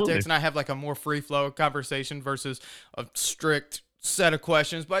about politics, and I have like a more free flow conversation versus a strict set of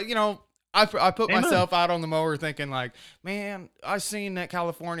questions. But I put myself out on the mower thinking like, man, I seen that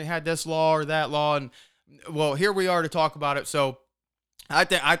California had this law or that law, and well, here we are to talk about it. So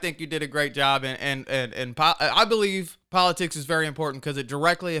I think you did a great job, and I believe politics is very important because it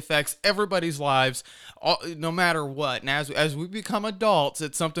directly affects everybody's lives, no matter what. And as we become adults,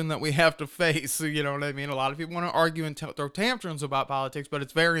 it's something that we have to face. You know what I mean? A lot of people want to argue and throw tantrums about politics, but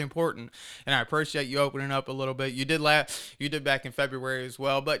it's very important. And I appreciate you opening up a little bit. You did back in February as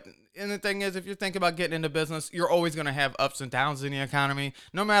well. But and the thing is, if you're thinking about getting into business, you're always going to have ups and downs in the economy.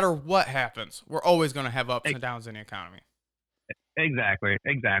 No matter what happens, we're always going to have ups and downs in the economy. Exactly.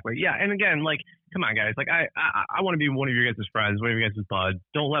 Yeah. And again, like, come on, guys. Like, I want to be one of your guys' friends, one of your guys' buds.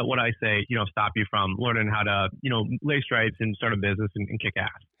 Don't let what I say, stop you from learning how to, lay stripes and start a business and kick ass.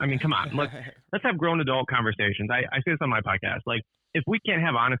 I mean, come on. Let's have grown adult conversations. I say this on my podcast. Like, if we can't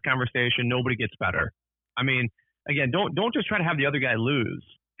have honest conversation, nobody gets better. I mean, again, don't just try to have the other guy lose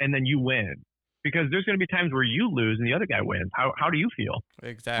and then you win, because there's going to be times where you lose and the other guy wins. How do you feel?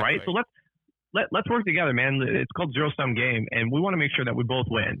 Exactly. Right. So let's work together, man. It's called zero-sum game, and we want to make sure that we both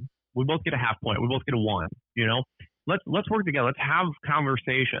win. We both get a half point. We both get a 1. Let's work together. Let's have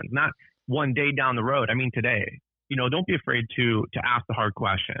conversations, not one day down the road. I mean, today. Don't be afraid to ask the hard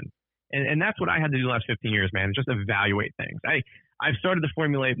question. And that's what I had to do the last 15 years, man. Just evaluate things. I've started to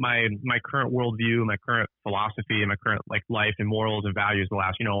formulate my current worldview, my current philosophy, and my current life and morals and values the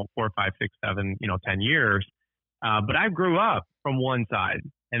last 4, 5, 6, 7, 10 years. But I grew up from one side,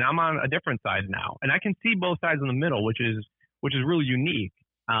 and I'm on a different side now, and I can see both sides in the middle, which is really unique.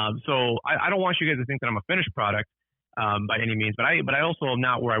 So I don't want you guys to think that I'm a finished product by any means, but I also am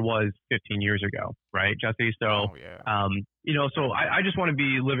not where I was 15 years ago, right, Jesse? So so I just want to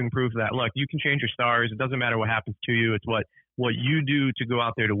be living proof that, look, you can change your stars. It doesn't matter what happens to you. It's what you do to go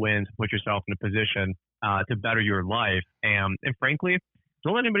out there to win, to put yourself in a position to better your life, and frankly,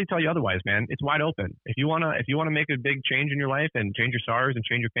 don't let anybody tell you otherwise, man. It's wide open. If you wanna make a big change in your life and change your stars and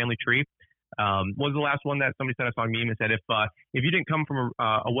change your family tree, what was the last one that somebody said? I saw a meme and said, if you didn't come from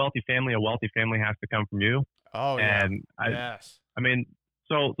a wealthy family has to come from you. Oh yeah. And yes. I mean,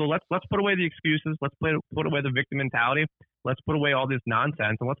 so let's put away the excuses. Let's put away the victim mentality. Let's put away all this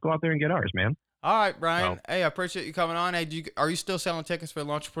nonsense and let's go out there and get ours, man. All right, Brian. Hey, I appreciate you coming on. Hey, are you still selling tickets for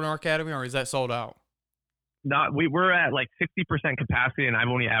the Entrepreneur Academy, or is that sold out? We're at like 60% capacity, and I've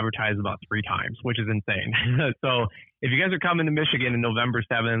only advertised about 3 times, which is insane. So if you guys are coming to Michigan on November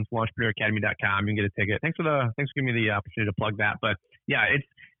 7th, launchpreneuracademy.com, you can get a ticket. Thanks for giving me the opportunity to plug that. But yeah, it's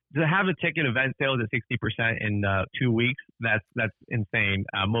to have a ticket event sales at 60% in 2 weeks. That's insane.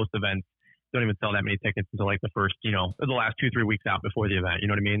 Most events don't even sell that many tickets until like the first, the last 2-3 weeks out before the event. You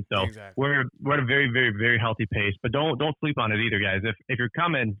know what I mean? So Exactly. we're at a very, very, very healthy pace. But don't sleep on it either, guys. If you're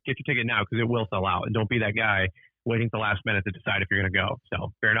coming, get your ticket now because it will sell out, and don't be that guy waiting till the last minute to decide if you're going to go.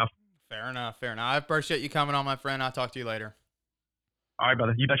 So fair enough. Fair enough. I appreciate you coming on, my friend. I'll talk to you later. All right,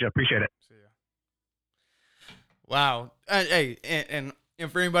 brother. You betcha. Appreciate it. See ya. Wow. Hey, and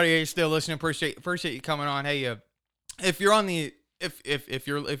for anybody who's still listening, appreciate you coming on. Hey, if you're on the if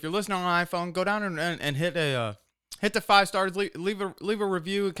you're listening on an iPhone, go down and hit the 5 stars. Leave a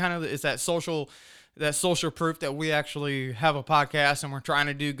review. It kind of is that social proof that we actually have a podcast and we're trying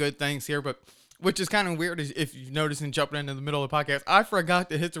to do good things here. But which is kind of weird if you've noticed in jumping into the middle of the podcast, I forgot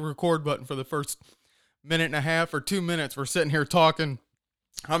to hit the record button for the first minute and a half or 2 minutes. We're sitting here talking.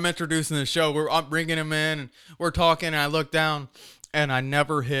 I'm introducing the show. I'm bringing him in, and we're talking, and I look down, and I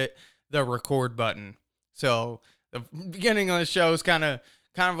never hit the record button. So the beginning of the show is kind of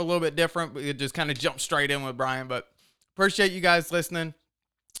a little bit different, but it just kind of jumped straight in with Brian. But appreciate you guys listening.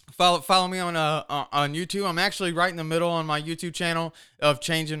 Follow me on YouTube. I'm actually right in the middle on my YouTube channel of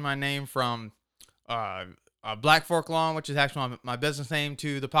changing my name from Black Fork Lawn, which is actually my business name,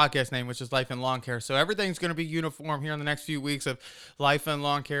 to the podcast name, which is Life and Lawn Care. So everything's going to be uniform here in the next few weeks of Life and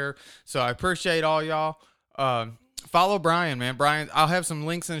Lawn Care. So I appreciate all y'all. Follow Brian, man. Brian, I'll have some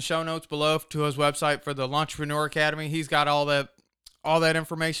links in the show notes below to his website for the Launchpreneur Academy. He's got all that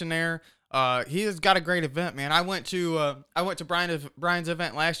information there. He has got a great event, man. I went to Brian's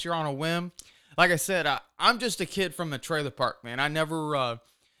event last year on a whim. Like I said, I'm just a kid from a trailer park, man. I never.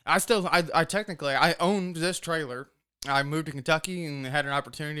 I technically owned this trailer. I moved to Kentucky and had an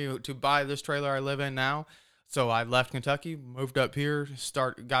opportunity to buy this trailer I live in now. So I left Kentucky, moved up here,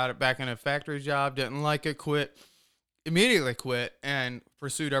 got it back in a factory job, didn't like it, immediately quit, and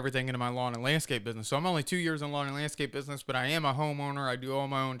pursued everything into my lawn and landscape business. So I'm only 2 years in lawn and landscape business, but I am a homeowner. I do own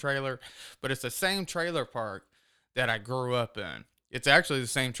my own trailer, but it's the same trailer park that I grew up in. It's actually the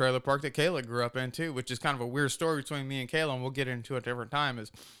same trailer park that Kayla grew up in too, which is kind of a weird story between me and Kayla, and we'll get into it a different time.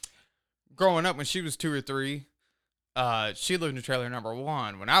 Is growing up when she was 2 or 3, she lived in trailer number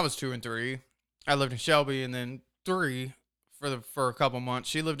 1. When I was 2 and 3, I lived in Shelby, and then 3 for a couple months.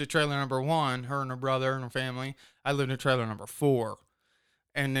 She lived in trailer number 1, her and her brother and her family. I lived in trailer number 4.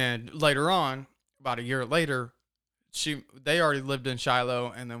 And then later on, about a year later, they already lived in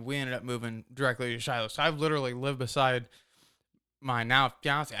Shiloh, and then we ended up moving directly to Shiloh. So I've literally lived beside my now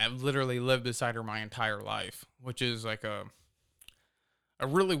fiance. I've literally lived beside her my entire life, which is like a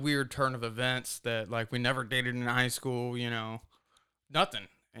really weird turn of events that, like, we never dated in high school, nothing.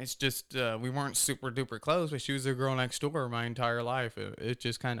 It's just, we weren't super duper close, but she was the girl next door my entire life. It's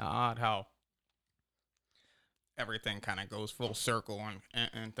just kind of odd how everything kind of goes full circle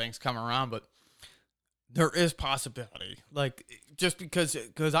and things come around, but there is possibility. Like, just because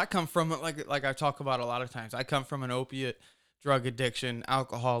I come from, like I talk about a lot of times, I come from an opiate drug addiction,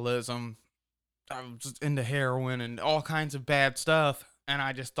 alcoholism. I was into heroin and all kinds of bad stuff. And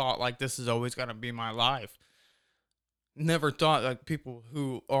I just thought, like, this is always going to be my life. Never thought, like, people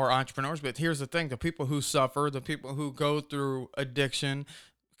who are entrepreneurs. But here's the thing. The people who suffer, the people who go through addiction,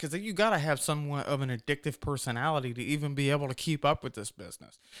 because you got to have somewhat of an addictive personality to even be able to keep up with this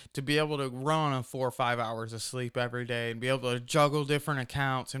business. To be able to run on 4 or 5 hours of sleep every day and be able to juggle different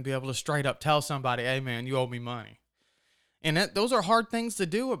accounts and be able to straight up tell somebody, hey, man, you owe me money. And those are hard things to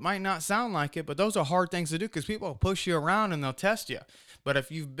do. It might not sound like it, but those are hard things to do because people will push you around and they'll test you. But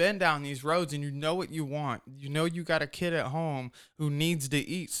if you've been down these roads and you know what you want, you know you got a kid at home who needs to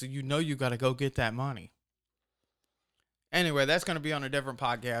eat, so you know you got to go get that money. Anyway, that's going to be on a different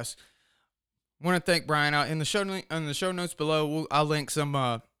podcast. I want to thank Brian. In the show notes below, I'll link some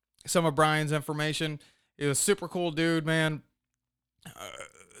of Brian's information. He was a super cool dude, man.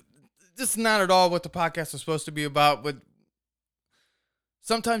 This is not at all what the podcast is supposed to be about, but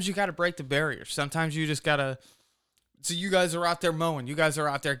sometimes you got to break the barriers. Sometimes you just got to. So you guys are out there mowing. You guys are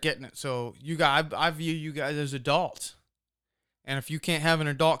out there getting it. So I view you guys as adults. And if you can't have an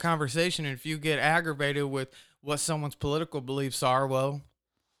adult conversation, and if you get aggravated with what someone's political beliefs are, well,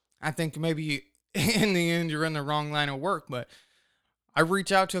 I think maybe in the end you're in the wrong line of work. But I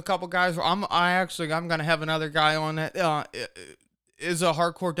reach out to a couple guys. I'm going to have another guy on that is a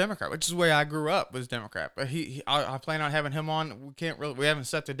hardcore Democrat, which is the way I grew up, was Democrat. But I plan on having him on. We haven't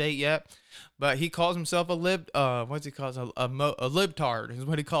set the date yet, but he calls himself a what's he calls a libtard is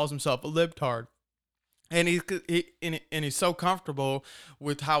what he calls himself, a libtard. And he's so comfortable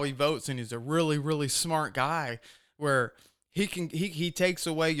with how he votes, and he's a really, really smart guy where he takes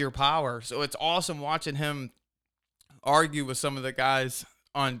away your power. So it's awesome watching him argue with some of the guys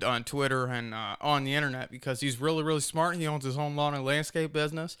on Twitter and on the internet, because he's really, really smart. He owns his own lawn and landscape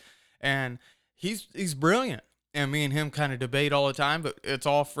business, and he's brilliant. And me and him kind of debate all the time, but it's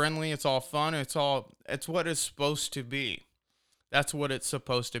all friendly, it's all fun, it's what it's supposed to be. That's what it's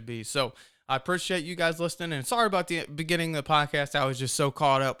supposed to be. So I appreciate you guys listening, and sorry about the beginning of the podcast. I was just so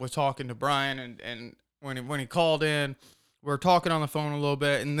caught up with talking to Brian, and when he called in, we were talking on the phone a little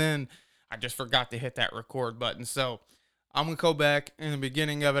bit, and then I just forgot to hit that record button. So I'm going to go back in the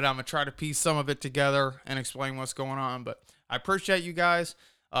beginning of it. I'm going to try to piece some of it together and explain what's going on. But I appreciate you guys.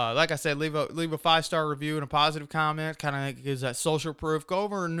 Like I said, leave a 5-star review and a positive comment. Kind of gives that social proof. Go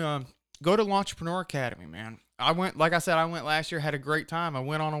over and go to Launchpreneur Academy, man. I went last year, had a great time. I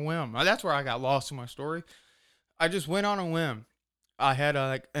went on a whim. That's where I got lost in my story. I just went on a whim. I had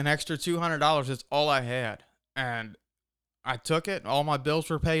an extra $200. That's all I had. And I took it. All my bills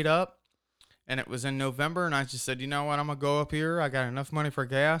were paid up. And it was in November. And I just said, you know what? I'm going to go up here. I got enough money for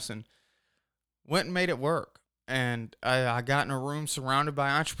gas. And went and made it work. And I got in a room surrounded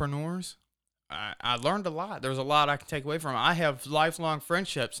by entrepreneurs. I learned a lot. There's a lot I can take away from it. I have lifelong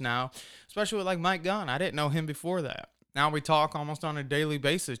friendships now, especially with like Mike Gunn. I didn't know him before that. Now we talk almost on a daily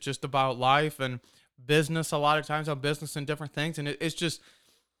basis just about life and business, a lot of times on business and different things. And it's just,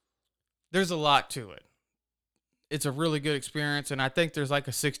 there's a lot to it. It's a really good experience. And I think there's like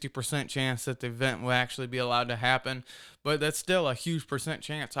a 60% chance that the event will actually be allowed to happen. But that's still a huge percent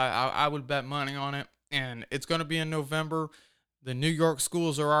chance. I would bet money on it. And it's going to be in November. The New York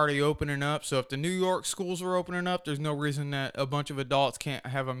schools are already opening up. So if the New York schools are opening up, there's no reason that a bunch of adults can't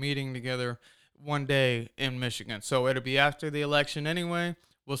have a meeting together one day in Michigan. So it'll be after the election anyway.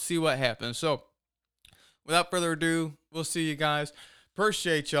 We'll see what happens. So without further ado, we'll see you guys.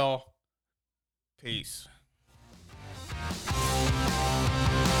 Appreciate y'all. Peace.